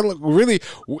 Really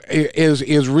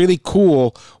is really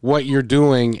cool what you're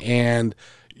doing, and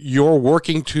you're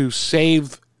working to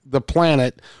save the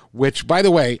planet. Which, by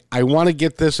the way, I want to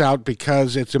get this out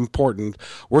because it's important.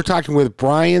 We're talking with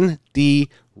Brian D.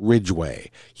 Ridgway.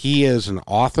 He is an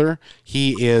author.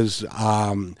 He is,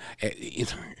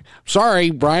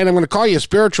 sorry, Brian, I'm going to call you a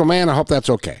spiritual man. I hope that's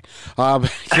okay.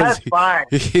 That's fine.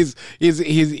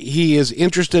 He is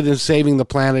interested in saving the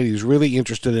planet. He's really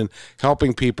interested in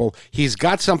helping people. He's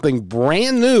got something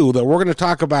brand new that we're going to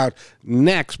talk about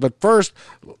next. But first,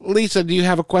 Lisa, do you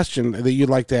have a question that you'd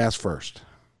like to ask first?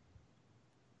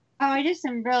 Oh, I just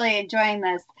am really enjoying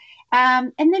this.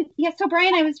 And then, so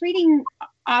Brian, I was reading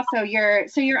also your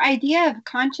idea of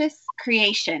conscious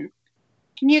creation.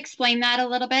 Can you explain that a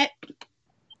little bit?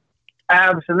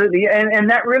 Absolutely, and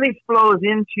that really flows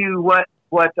into what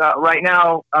right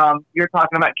now you're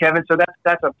talking about, Kevin. So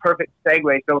that's a perfect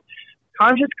segue. So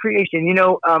conscious creation.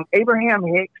 Abraham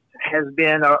Hicks has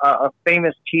been a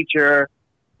famous teacher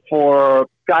for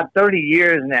 30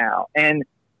 years now, and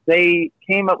they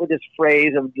came up with this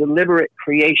phrase of deliberate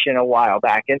creation a while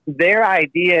back. And their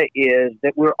idea is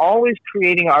that we're always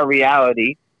creating our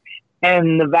reality,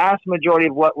 and the vast majority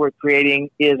of what we're creating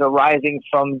is arising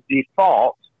from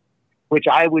default, which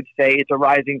I would say it's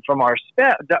arising from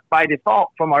by default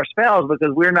from our spells, because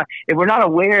if we're not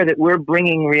aware that we're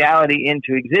bringing reality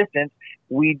into existence,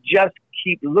 we just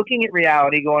keep looking at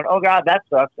reality going, oh God, that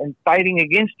sucks, and fighting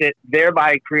against it,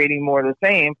 thereby creating more of the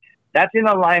same. That's in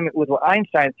alignment with what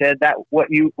Einstein said,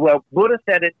 Buddha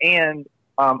said it and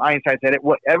Einstein said it,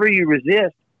 whatever you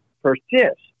resist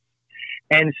persists.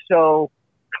 And so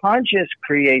conscious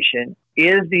creation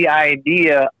is the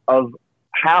idea of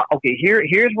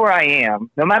here's where I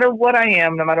am. No matter what I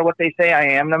am, no matter what they say I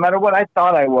am, no matter what I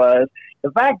thought I was,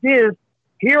 the fact is,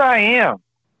 here I am.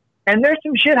 And there's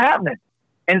some shit happening.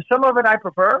 And some of it I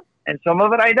prefer, and some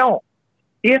of it I don't.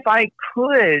 If I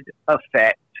could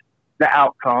affect the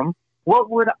outcome, what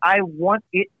would I want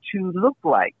it to look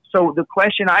like? So the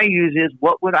question I use is,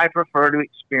 what would I prefer to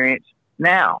experience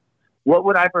now? What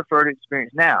would I prefer to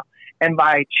experience now? And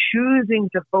by choosing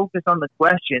to focus on the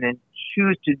question and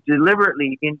choose to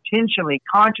deliberately, intentionally,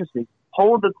 consciously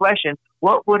hold the question,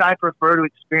 what would I prefer to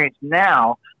experience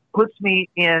now, puts me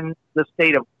in the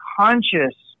state of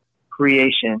conscious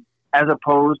creation as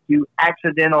opposed to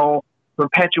accidental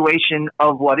perpetuation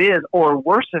of what is or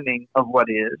worsening of what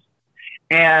is.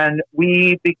 And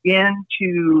we begin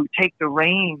to take the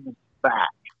reins back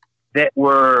that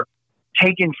were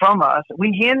taken from us.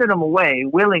 We handed them away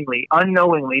willingly,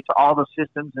 unknowingly to all the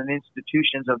systems and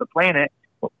institutions of the planet,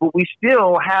 but we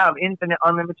still have infinite,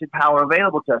 unlimited power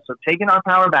available to us. So taking our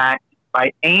power back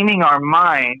by aiming our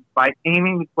mind, by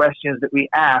aiming the questions that we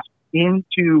ask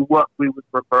into what we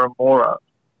would prefer more of.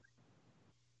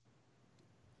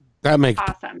 That makes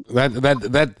awesome.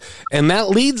 That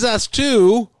leads us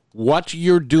to what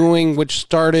you're doing, which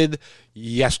started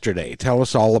yesterday. Tell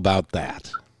us all about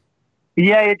that.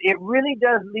 Yeah, it really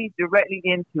does lead directly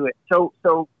into it. So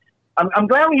I'm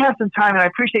glad we have some time, and I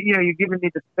appreciate you giving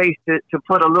me the space to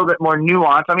put a little bit more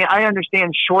nuance. I mean, I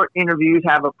understand short interviews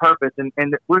have a purpose, and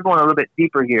we're going a little bit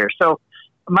deeper here. So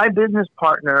my business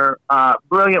partner,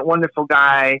 brilliant, wonderful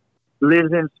guy,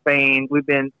 lives in Spain. We've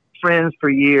been friends for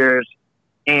years.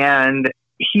 And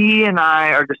he and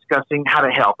I are discussing how to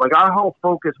help. Like, our whole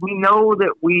focus, we know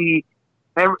that we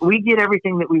get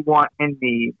everything that we want and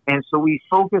need. And so we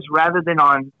focus rather than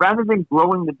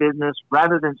growing the business,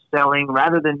 rather than selling,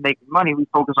 rather than making money, we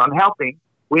focus on helping,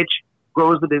 which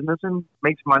grows the business and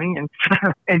makes money and,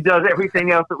 and does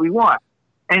everything else that we want.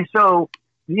 And so,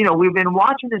 we've been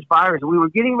watching this virus. We were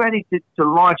getting ready to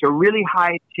launch a really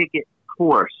high ticket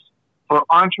course for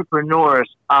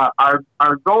entrepreneurs.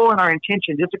 Our goal and our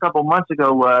intention just a couple months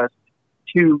ago was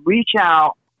to reach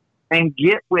out and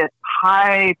get with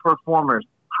high performers,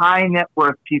 high net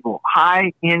worth people,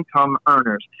 high income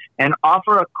earners, and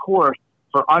offer a course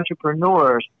for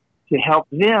entrepreneurs to help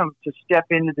them to step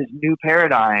into this new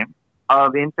paradigm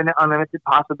of infinite, unlimited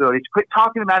possibilities. Quit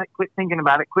talking about it, quit thinking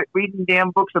about it, quit reading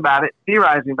damn books about it,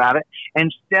 theorizing about it,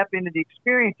 and step into the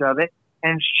experience of it,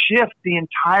 and shift the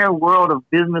entire world of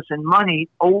business and money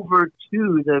over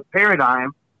to the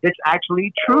paradigm that's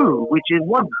actually true, which is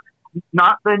oneness.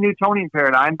 Not the Newtonian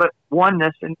paradigm, but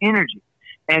oneness and energy.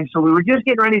 And so we were just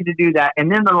getting ready to do that,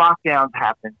 and then the lockdowns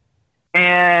happened.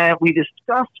 And we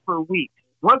discussed for weeks,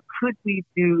 what could we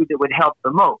do that would help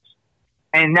the most?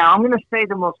 And now I'm going to say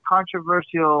the most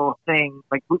controversial thing.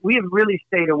 Like, we have really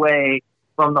stayed away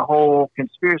from the whole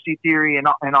conspiracy theory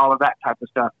and all of that type of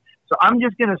stuff. So I'm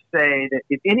just going to say that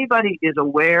if anybody is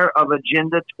aware of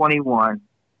Agenda 21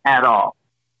 at all,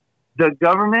 the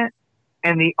government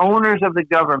and the owners of the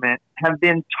government have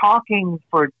been talking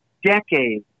for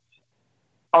decades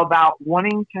about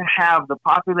wanting to have the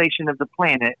population of the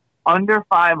planet under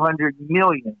 500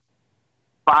 million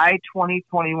by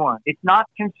 2021. It's not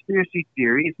conspiracy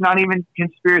theory. It's not even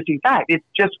conspiracy fact. It's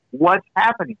just what's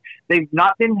happening. They've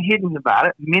not been hidden about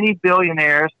it. Many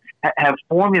billionaires have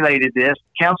formulated this.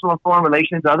 Council on Foreign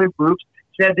Relations, other groups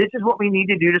said this is what we need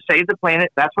to do to save the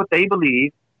planet. That's what they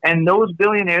believe. And those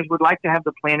billionaires would like to have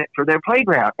the planet for their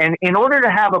playground. And in order to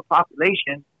have a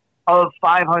population of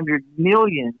 500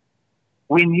 million,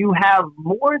 when you have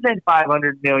more than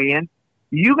 500 million,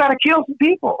 you got to kill some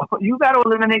people. You got to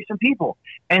eliminate some people.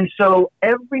 And so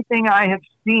everything I have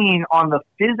seen on the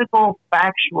physical,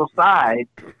 factual side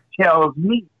tells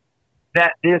me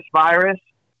that this virus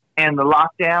and the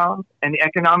lockdowns and the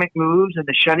economic moves and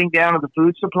the shutting down of the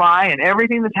food supply and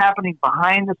everything that's happening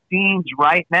behind the scenes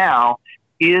right now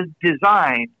is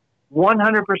designed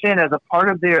 100% as a part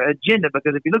of their agenda.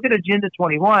 Because if you look at Agenda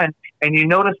 21 and you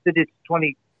notice that it's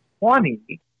 2020,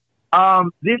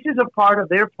 this is a part of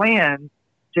their plan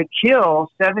to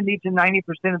kill 70 to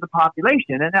 90% of the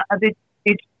population. And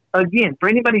it's, again, for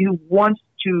anybody who wants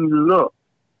to look,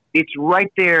 it's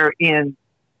right there in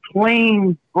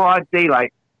plain broad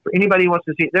daylight. For anybody who wants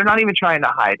to see it, they're not even trying to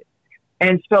hide it.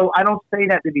 And so I don't say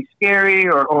that to be scary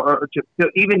or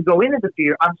to even go into the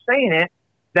fear. I'm saying it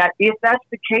that if that's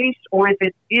the case or if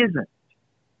it isn't,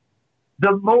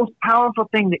 the most powerful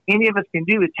thing that any of us can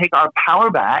do is take our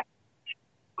power back,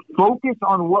 focus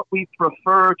on what we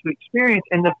prefer to experience.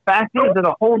 And the fact is that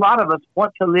a whole lot of us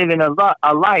want to live in a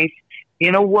life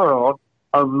in a world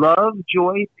of love,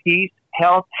 joy, peace,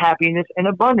 health, happiness, and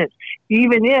abundance,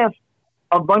 even if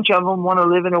a bunch of them want to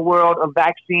live in a world of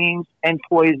vaccines and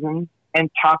poison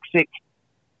and toxic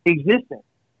existence.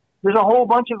 There's a whole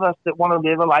bunch of us that want to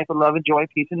live a life of love and joy,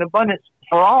 peace, and abundance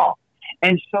for all.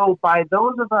 And so by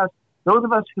those of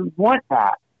us who want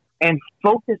that and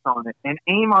focus on it and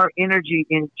aim our energy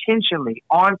intentionally,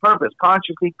 on purpose,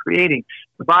 consciously creating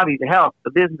the body, the health,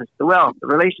 the business, the wealth, the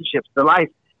relationships, the life,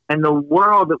 and the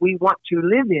world that we want to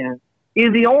live in,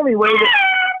 is the only way that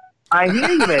I hear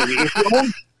you, baby. It's the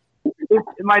only,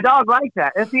 my dog likes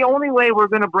that. It's the only way we're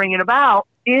going to bring it about,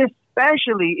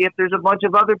 especially if there's a bunch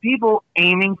of other people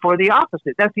aiming for the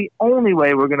opposite. That's the only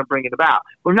way we're going to bring it about.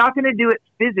 We're not going to do it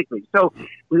physically. So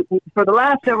for the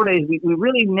last several days, we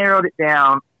really narrowed it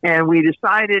down, and we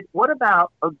decided, what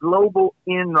about a global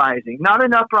in-rising? Not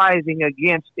an uprising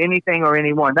against anything or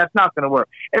anyone. That's not going to work.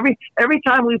 Every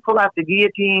time we pull out the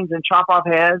guillotines and chop off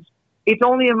heads, it's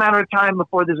only a matter of time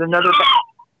before there's another...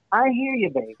 I hear you,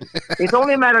 baby. It's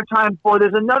only a matter of time before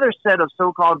there's another set of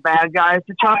so-called bad guys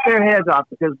to chop their heads off,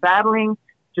 because battling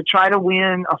to try to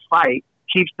win a fight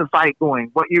keeps the fight going.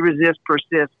 What you resist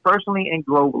persists, personally and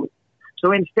globally.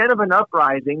 So instead of an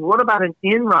uprising, what about an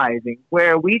in-rising,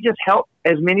 where we just help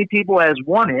as many people as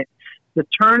want it to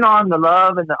turn on the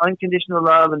love and the unconditional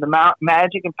love and the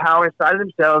magic and power inside of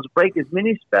themselves, break as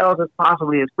many spells as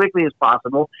possibly, as quickly as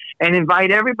possible, and invite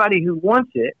everybody who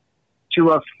wants it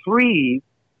to a free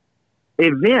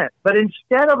event. But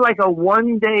instead of like a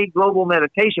one-day global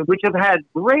meditation, which have had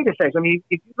great effects. I mean,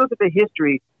 if you look at the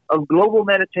history of global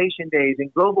meditation days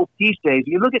and global peace days,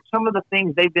 you look at some of the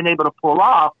things they've been able to pull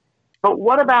off. But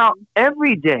what about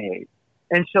every day?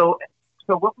 And so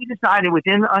what we decided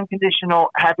within the Unconditional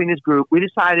Happiness Group, we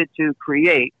decided to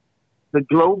create the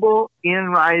Global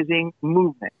In-Rising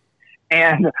Movement.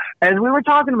 And as we were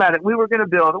talking about it, we were going to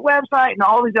build a website and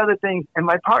all these other things. And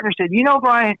my partner said, you know,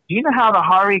 Brian, do you know how the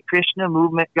Hare Krishna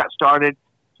movement got started?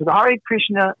 So the Hare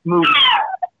Krishna movement,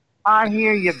 I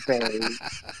hear you, babe.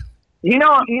 You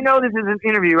know, this is an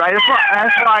interview, right?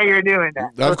 That's why you're doing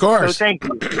that. Of course. So thank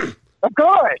you. Of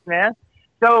course, man.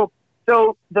 So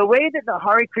the way that the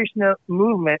Hare Krishna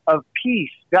movement of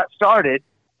peace got started,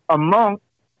 a monk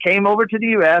came over to the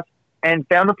U.S. and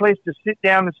found a place to sit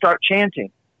down and start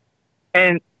chanting.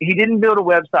 And he didn't build a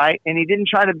website, and he didn't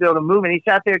try to build a movement. He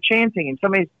sat there chanting, and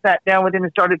somebody sat down with him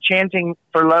and started chanting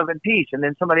for love and peace. And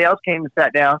then somebody else came and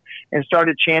sat down and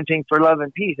started chanting for love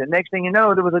and peace. And next thing you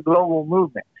know, there was a global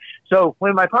movement. So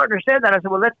when my partner said that, I said,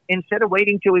 well, instead of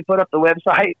waiting till we put up the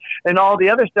website and all the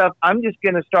other stuff, I'm just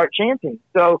going to start chanting.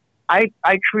 So I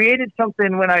created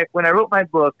something when I wrote my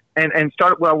book when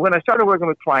I started working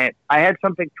with clients, I had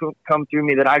something come through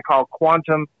me that I call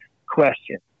quantum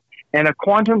question. And a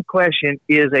quantum question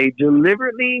is a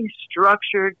deliberately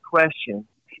structured question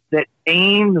that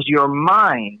aims your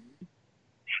mind,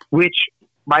 which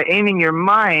by aiming your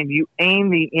mind, you aim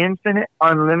the infinite,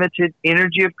 unlimited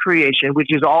energy of creation,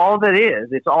 which is all that is.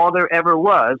 It's all there ever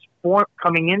was,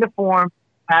 coming into form,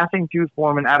 passing through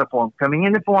form and out of form, coming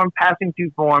into form, passing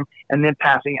through form, and then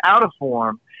passing out of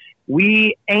form.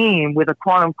 We aim with a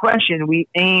quantum question, we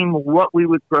aim what we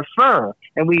would prefer.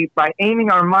 And by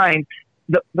aiming our mind,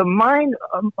 the mind,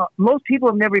 most people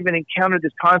have never even encountered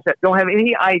this concept, don't have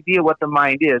any idea what the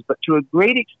mind is. But to a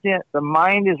great extent, the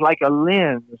mind is like a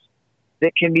lens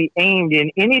that can be aimed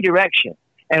in any direction.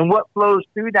 And what flows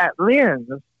through that lens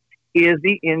is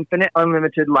the infinite,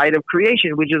 unlimited light of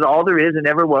creation, which is all there is and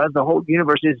ever was. The whole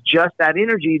universe is just that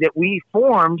energy that we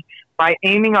formed by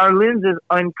aiming our lenses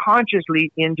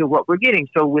unconsciously into what we're getting.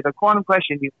 So with a quantum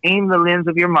question, you aim the lens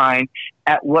of your mind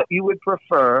at what you would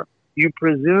prefer. You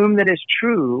presume that it's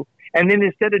true, and then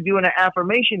instead of doing an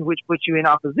affirmation which puts you in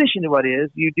opposition to what is,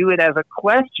 you do it as a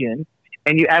question,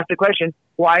 and you ask the question,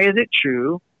 why is it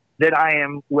true that I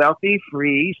am wealthy,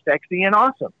 free, sexy, and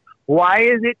awesome? Why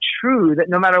is it true that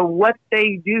no matter what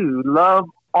they do, love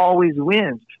always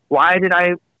wins? Why did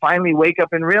I finally wake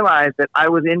up and realize that I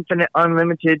was infinite,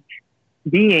 unlimited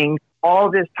being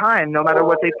all this time, no matter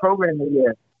what they programmed me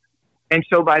with? And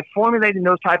so by formulating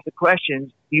those types of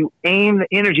questions, you aim the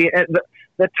energy.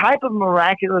 The type of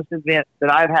miraculous event that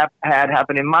I've had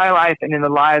happen in my life and in the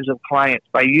lives of clients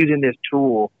by using this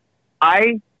tool,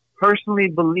 I personally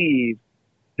believe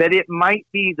that it might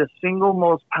be the single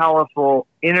most powerful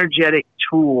energetic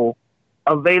tool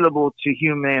available to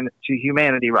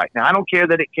humanity right now. I don't care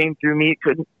that it came through me;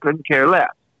 it couldn't care less.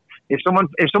 If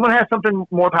someone has something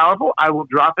more powerful, I will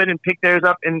drop it and pick theirs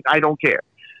up, and I don't care.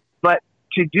 But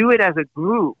to do it as a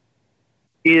group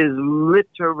is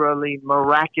literally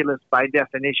miraculous by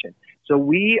definition. So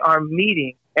we are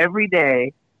meeting every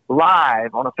day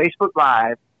live on a Facebook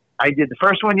Live. I did the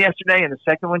first one yesterday and the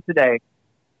second one today.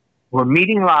 We're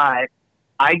meeting live.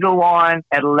 I go on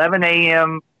at 11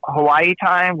 a.m. Hawaii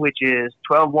time, which is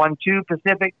 12:12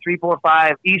 Pacific,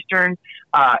 3:45 Eastern.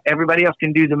 Everybody else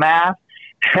can do the math.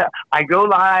 I go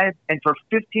live, and for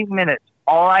 15 minutes,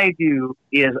 all I do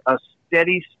is a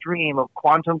steady stream of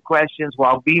quantum questions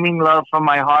while beaming love from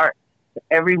my heart to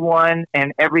everyone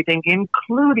and everything,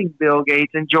 including Bill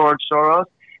Gates and George Soros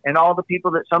and all the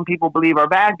people that some people believe are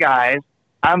bad guys.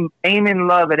 I'm aiming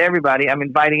love at everybody. I'm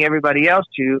inviting everybody else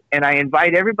to, and I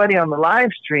invite everybody on the live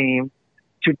stream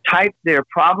to type their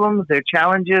problems, their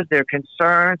challenges, their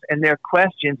concerns, and their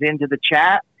questions into the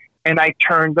chat. And I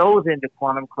turn those into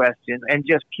quantum questions and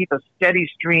just keep a steady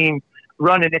stream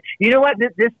running. You know what?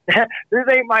 This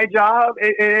ain't my job,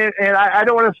 and I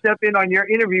don't want to step in on your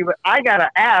interview, but I got to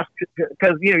ask,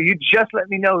 because you just let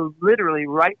me know literally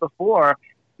right before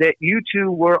that you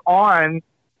two were on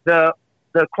the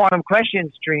quantum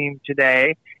question stream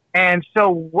today. And so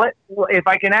what, if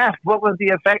I can ask, what was the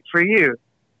effect for you?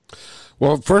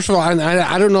 Well, first of all,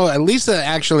 I don't know. Lisa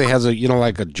actually has a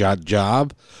like a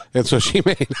job, and so she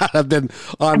may not have been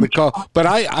on the call. But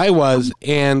I was,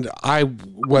 and I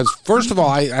was. First of all,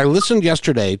 I listened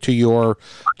yesterday to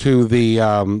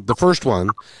the first one,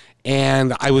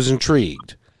 and I was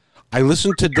intrigued. I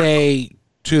listened today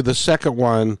to the second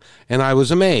one, and I was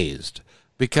amazed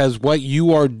because what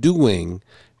you are doing,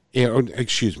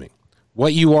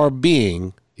 what you are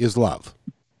being is love.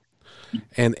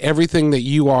 And everything that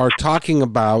you are talking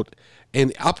about,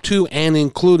 and up to and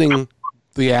including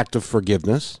the act of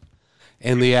forgiveness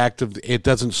and the act of, it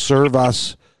doesn't serve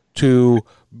us to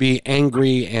be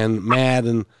angry and mad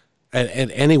and at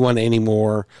anyone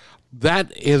anymore.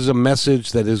 That is a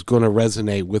message that is going to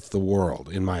resonate with the world,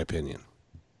 in my opinion.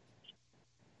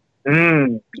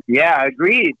 Yeah,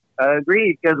 agreed.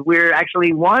 Because we're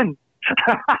actually one.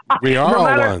 We are all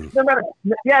one. No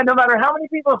matter how many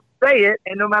people say it,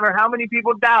 and no matter how many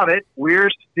people doubt it,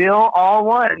 we're still all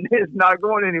one. It's not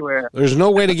going anywhere. There's no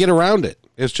way to get around it.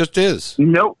 It just is.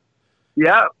 Nope.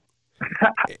 Yeah.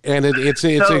 And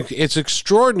it's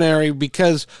extraordinary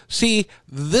because, see,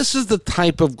 this is the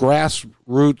type of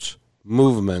grassroots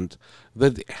movement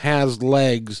that has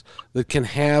legs, that can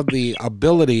have the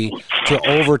ability to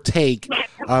overtake.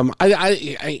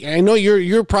 I know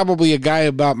you're probably a guy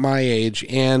about my age,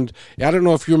 and I don't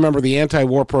know if you remember the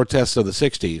anti-war protests of the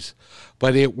 60s,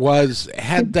 but it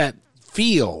had that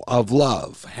feel of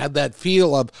love, had that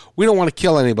feel of, we don't want to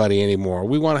kill anybody anymore.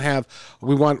 We want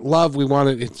love.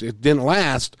 It didn't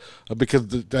last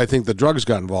because I think the drugs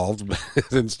got involved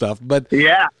and stuff, but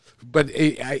yeah. But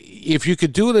if you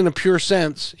could do it in a pure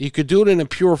sense, you could do it in a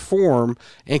pure form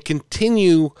and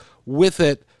continue with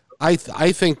it, I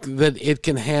think that it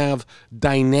can have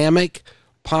dynamic,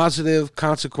 positive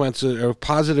consequences or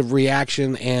positive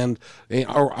reaction and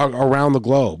around the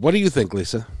globe. What do you think,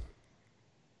 Lisa?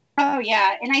 Oh,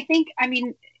 yeah. And I think,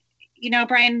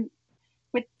 Brian,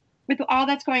 with all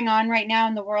that's going on right now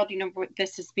in the world,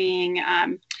 this is being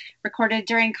recorded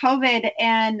during COVID,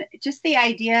 and just the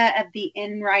idea of the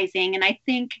in rising. And I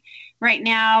think right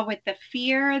now with the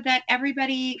fear that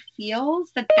everybody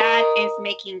feels, that is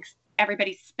making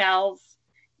everybody's spells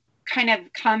kind of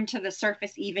come to the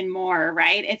surface even more,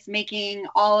 right? It's making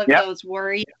all of those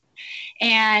worries.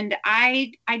 And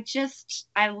I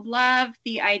love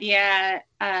the idea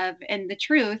of, and the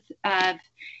truth of,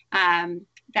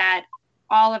 that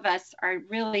all of us are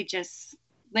really just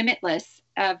limitless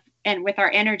and with our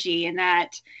energy, and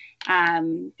that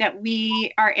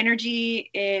our energy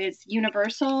is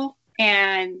universal,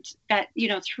 and that,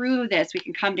 through this we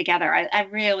can come together.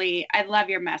 I love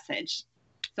your message.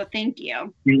 So thank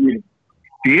you.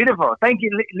 Beautiful. Thank you,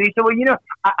 Lisa. Well,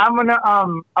 I'm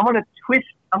gonna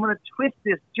twist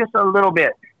this just a little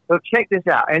bit. So check this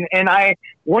out. And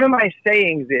one of my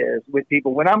sayings is with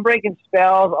people, when I'm breaking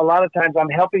spells, a lot of times I'm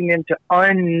helping them to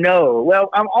unknow. Well,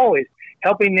 I'm always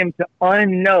helping them to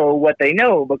unknow what they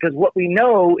know, because what we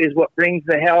know is what brings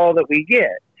the hell that we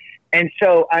get. And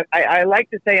so I like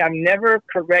to say I'm never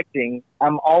correcting.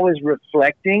 I'm always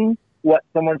reflecting what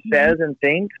someone says and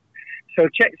thinks. So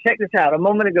check this out. A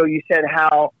moment ago, you said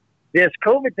how this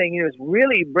COVID thing is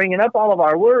really bringing up all of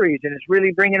our worries, and it's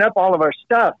really bringing up all of our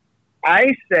stuff.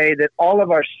 I say that all of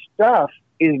our stuff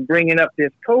is bringing up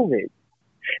this COVID.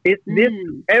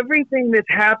 Everything that's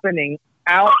happening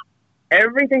out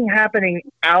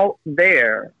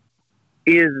there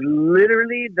is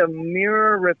literally the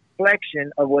mirror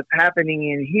reflection of what's happening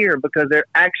in here, because there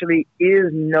actually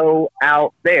is no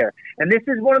out there. And this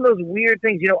is one of those weird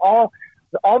things, all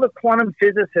the quantum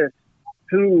physicists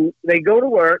who they go to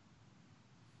work,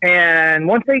 and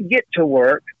once they get to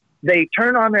work, they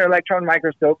turn on their electron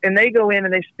microscope and they go in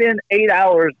and they spend 8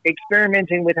 hours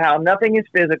experimenting with how nothing is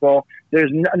physical.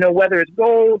 There's no, whether it's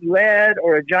gold, lead,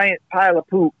 or a giant pile of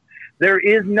poop. There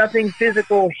is nothing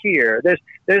physical here.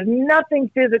 There's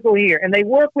nothing physical here. And they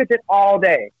work with it all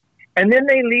day. And then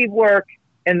they leave work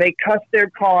and they cuss their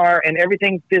car and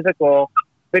everything physical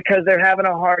because they're having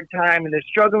a hard time and they're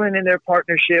struggling in their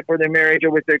partnership or their marriage or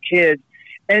with their kids,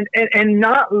 and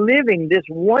not living this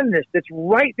oneness that's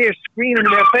right there screaming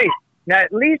in their face. Now,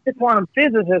 at least the quantum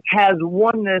physicist has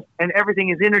oneness and everything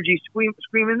is energy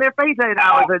screaming in their face 8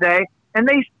 hours a day, and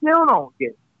they still don't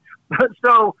get it.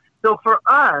 So for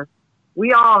us,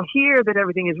 we all hear that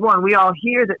everything is one. We all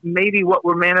hear that maybe what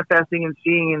we're manifesting and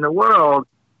seeing in the world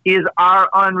is our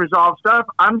unresolved stuff.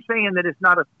 I'm saying that it's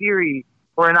not a theory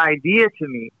or an idea to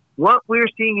me. What we're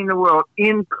seeing in the world,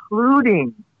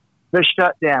 including the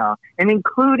shutdown and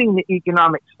including the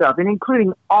economic stuff and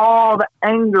including all the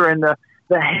anger and the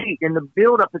hate and the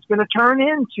buildup it's going to turn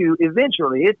into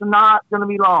eventually. It's not going to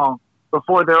be long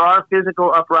before there are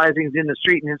physical uprisings in the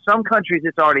street. And in some countries,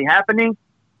 it's already happening.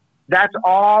 That's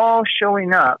all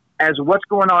showing up as what's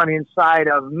going on inside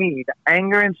of me, the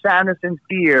anger and sadness and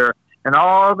fear and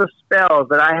all the spells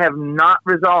that I have not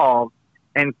resolved.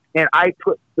 And I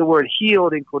put the word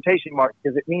healed in quotation marks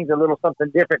because it means a little something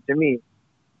different to me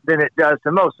than it does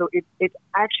to most. So it's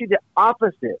actually the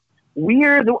opposite.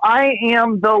 I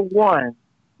am the one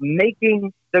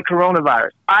making the coronavirus.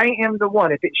 I am the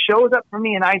one. If it shows up for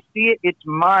me and I see it, it's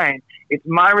mine. It's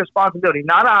my responsibility,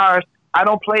 not ours. I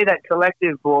don't play that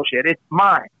collective bullshit. It's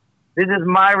mine. This is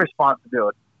my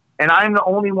responsibility. And I'm the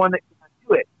only one that can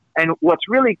do it. And what's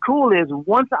really cool is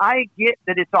once I get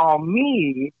that it's all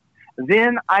me,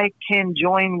 then I can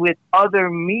join with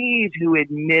other me's who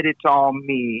admit it's all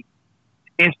me.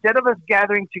 Instead of us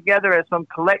gathering together as some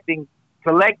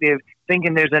collective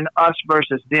thinking there's an us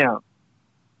versus them.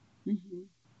 Mm-hmm.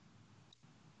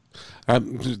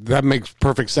 That makes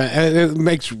perfect sense. It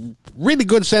makes really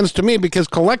good sense to me because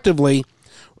collectively,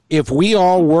 if we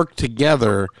all work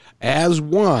together as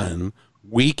one,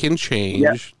 we can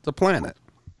change the planet.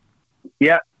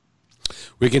 Yeah.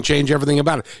 We can change everything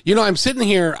about it. I'm sitting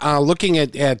here looking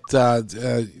at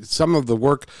some of the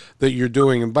work that you're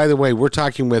doing. And by the way, we're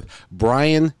talking with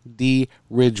Brian D.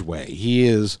 Ridgway.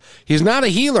 He's not a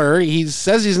healer. He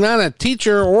says he's not a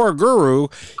teacher or a guru.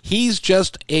 He's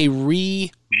just a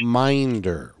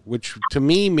reminder, which to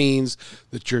me means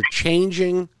that you're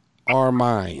changing our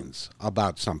minds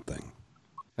about something.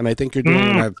 And I think you're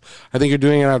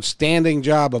doing an outstanding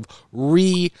job of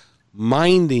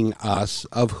reminding us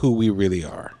of who we really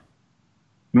are.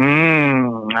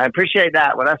 I appreciate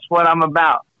that. Well, that's what I'm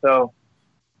about. So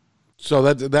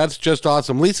that's just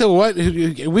awesome, Lisa. What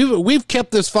we've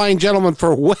kept this fine gentleman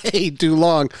for way too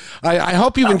long. I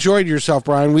hope you've enjoyed yourself,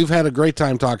 Brian. We've had a great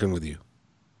time talking with you.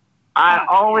 I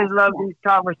always love these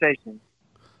conversations.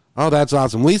 Oh, that's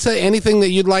awesome, Lisa. Anything that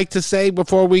you'd like to say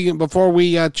before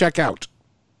we check out?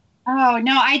 Oh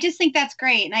no, I just think that's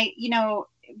great. And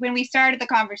when we started the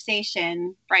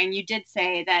conversation, Brian, you did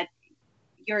say that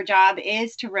your job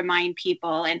is to remind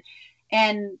people, and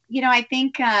I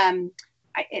think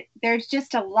there's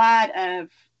just a lot of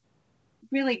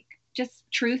really just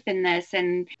truth in this,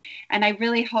 and I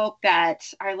really hope that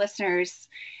our listeners,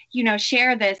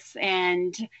 share this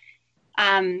and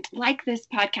like this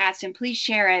podcast, and please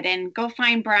share it and go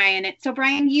find Brian. So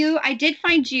Brian, I did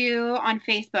find you on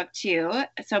Facebook too.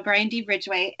 So Brian D.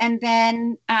 Ridgway. And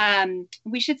then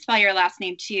we should spell your last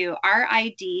name too.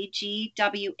 Ridgway.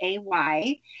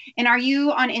 And are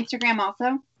you on Instagram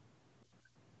also?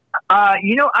 I've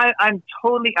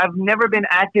never been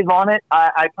active on it.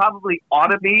 I probably ought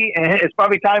to be, and it's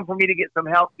probably time for me to get some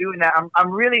help doing that.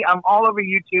 I'm all over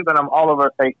YouTube and I'm all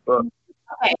over Facebook.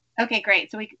 Okay,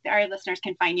 great. So our listeners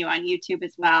can find you on YouTube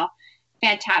as well.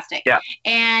 Fantastic. Yeah.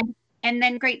 And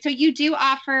then great. So you do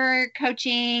offer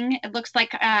coaching. It looks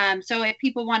like, so if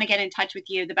people want to get in touch with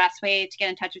you, the best way to get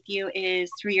in touch with you is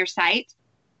through your site.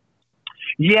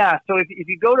 Yeah. So if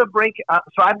you go to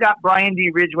so I've got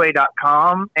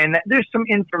briandridgway.com, and there's some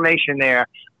information there.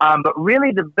 But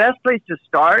really the best place to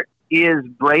start is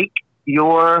Break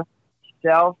Your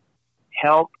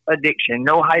Self-Help Addiction.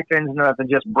 No hyphens, nothing.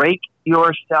 Just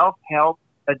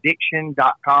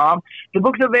breakyourselfhelpaddiction.com. The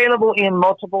book's available in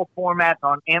multiple formats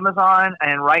on Amazon,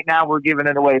 and right now we're giving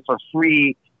it away for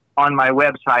free on my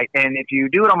website. And if you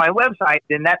do it on my website,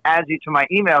 then that adds you to my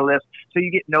email list, so you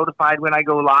get notified when I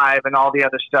go live and all the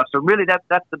other stuff. So really that's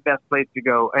the best place to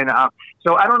go. And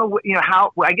so I don't know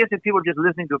how, I guess if people are just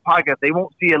listening to a podcast, they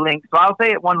won't see a link. So I'll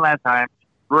say it one last time.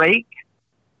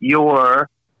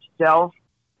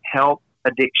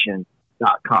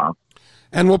 breakyourselfhelpaddiction.com.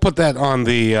 And we'll put that on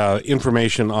the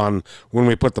information on when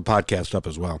we put the podcast up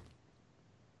as well.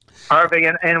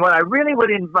 Perfect. And what I really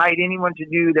would invite anyone to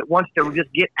do that wants to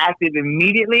just get active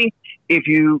immediately, if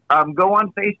you go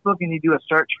on Facebook and you do a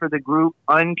search for the group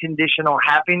Unconditional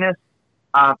Happiness,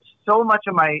 so much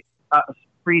of my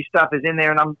free stuff is in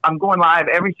there, and I'm going live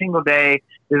every single day.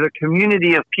 There's a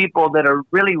community of people that are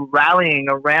really rallying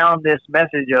around this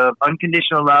message of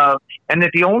unconditional love, and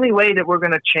that the only way that we're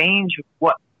going to change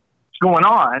what's going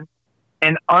on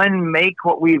and unmake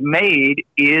what we've made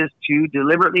is to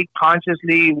deliberately,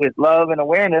 consciously, with love and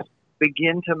awareness,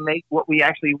 begin to make what we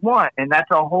actually want. And that's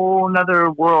a whole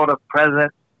nother world of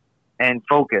presence and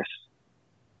focus.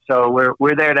 So we're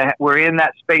in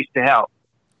that space to help.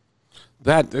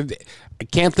 I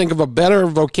can't think of a better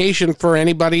vocation for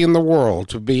anybody in the world,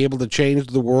 to be able to change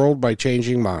the world by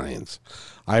changing minds.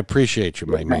 I appreciate you,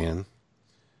 my man.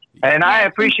 And I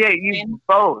appreciate you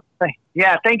both.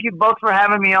 Yeah, thank you both for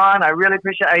having me on. I really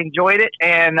appreciate it. I enjoyed it,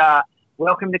 and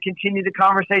welcome to continue the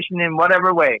conversation in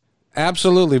whatever way.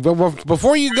 Absolutely. But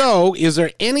before you go, is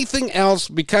there anything else?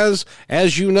 Because,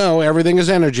 as you know, everything is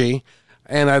energy,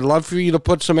 and I'd love for you to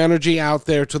put some energy out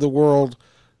there to the world.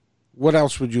 What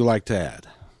else would you like to add?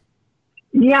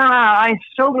 Yeah, I'm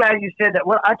so glad you said that.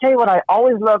 Well, I tell you what, I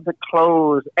always love to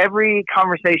close every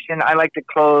conversation. I like to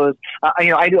close.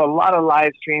 I do a lot of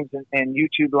live streams and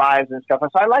YouTube lives and stuff,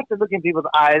 so I like to look in people's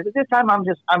eyes. At this time, I'm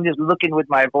just looking with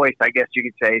my voice, I guess you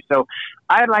could say. So,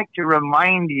 I'd like to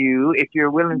remind you, if you're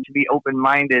willing to be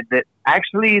open-minded, that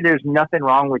actually there's nothing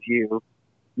wrong with you.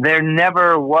 There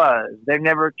never was. There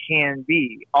never can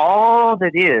be. All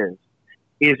that is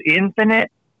infinite,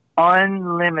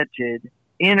 unlimited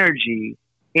energy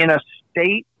in a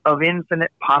state of infinite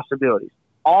possibilities.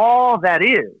 All that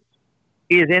is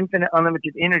infinite,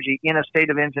 unlimited energy in a state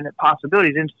of infinite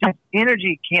possibilities. And since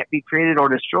energy can't be created or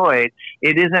destroyed,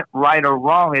 it isn't right or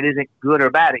wrong. It isn't good or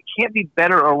bad. It can't be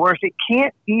better or worse. It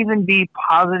can't even be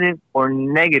positive or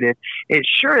negative. It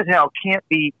sure as hell can't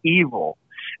be evil.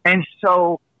 And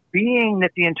so, being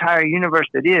that the entire universe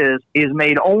that is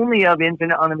made only of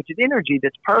infinite, unlimited energy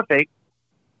that's perfect,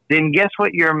 then guess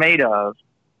what you're made of?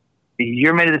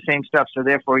 You're made of the same stuff, so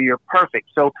therefore you're perfect.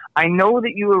 So I know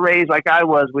that you were raised like I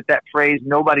was with that phrase,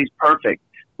 nobody's perfect.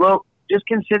 Well, just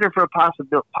consider for a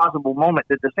possible moment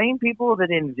that the same people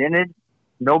that invented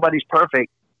nobody's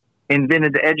perfect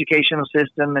invented the educational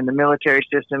system and the military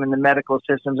system and the medical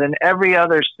systems and every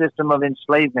other system of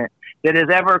enslavement that has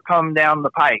ever come down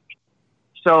the pike.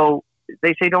 So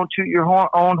they say don't toot your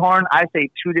own horn. I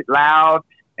say toot it loud,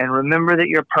 and remember that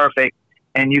you're perfect.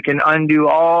 And you can undo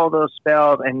all those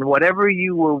spells, and whatever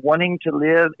you were wanting to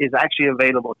live is actually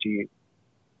available to you.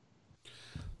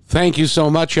 Thank you so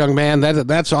much, young man.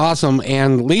 That's awesome.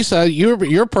 And Lisa,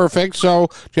 you're perfect. So,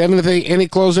 do you have any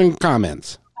closing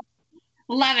comments?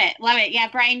 Love it. Yeah,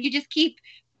 Brian, you just keep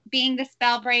being the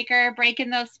spell breaker,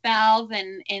 breaking those spells,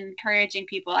 and encouraging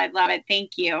people. I love it.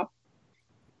 Thank you.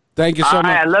 Thank you so much.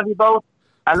 I love you both.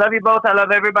 I love you both. I love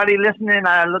everybody listening.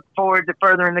 I look forward to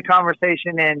furthering the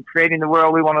conversation and creating the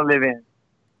world we want to live in.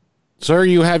 Sir,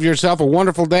 you have yourself a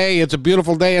wonderful day. It's a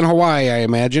beautiful day in Hawaii, I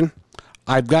imagine.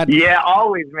 Yeah,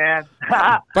 always, man.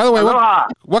 By the way,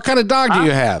 what kind of dog do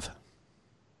you have?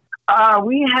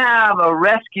 We have a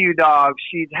rescue dog.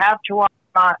 She's half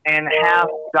Chihuahua and half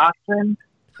Dachshund,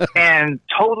 and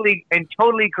totally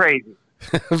crazy.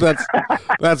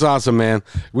 That's awesome, man.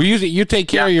 You take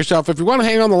care of yourself. If you want to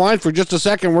hang on the line for just a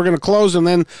second, we're going to close, and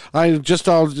then I'll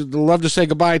love to say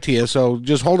goodbye to you. So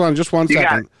just hold on just one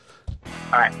second.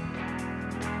 All right.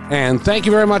 And thank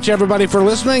you very much, everybody, for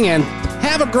listening, and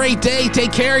have a great day.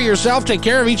 Take care of yourself. Take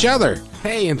care of each other.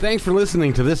 Hey, and thanks for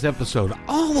listening to this episode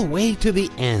all the way to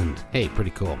the end. Hey, pretty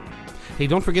cool. Hey,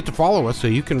 don't forget to follow us so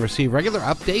you can receive regular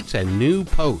updates and new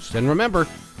posts. And remember,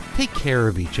 take care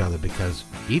of each other because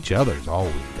each other's all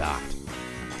we've got.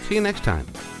 See you next time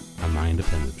on My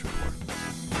Independence Report.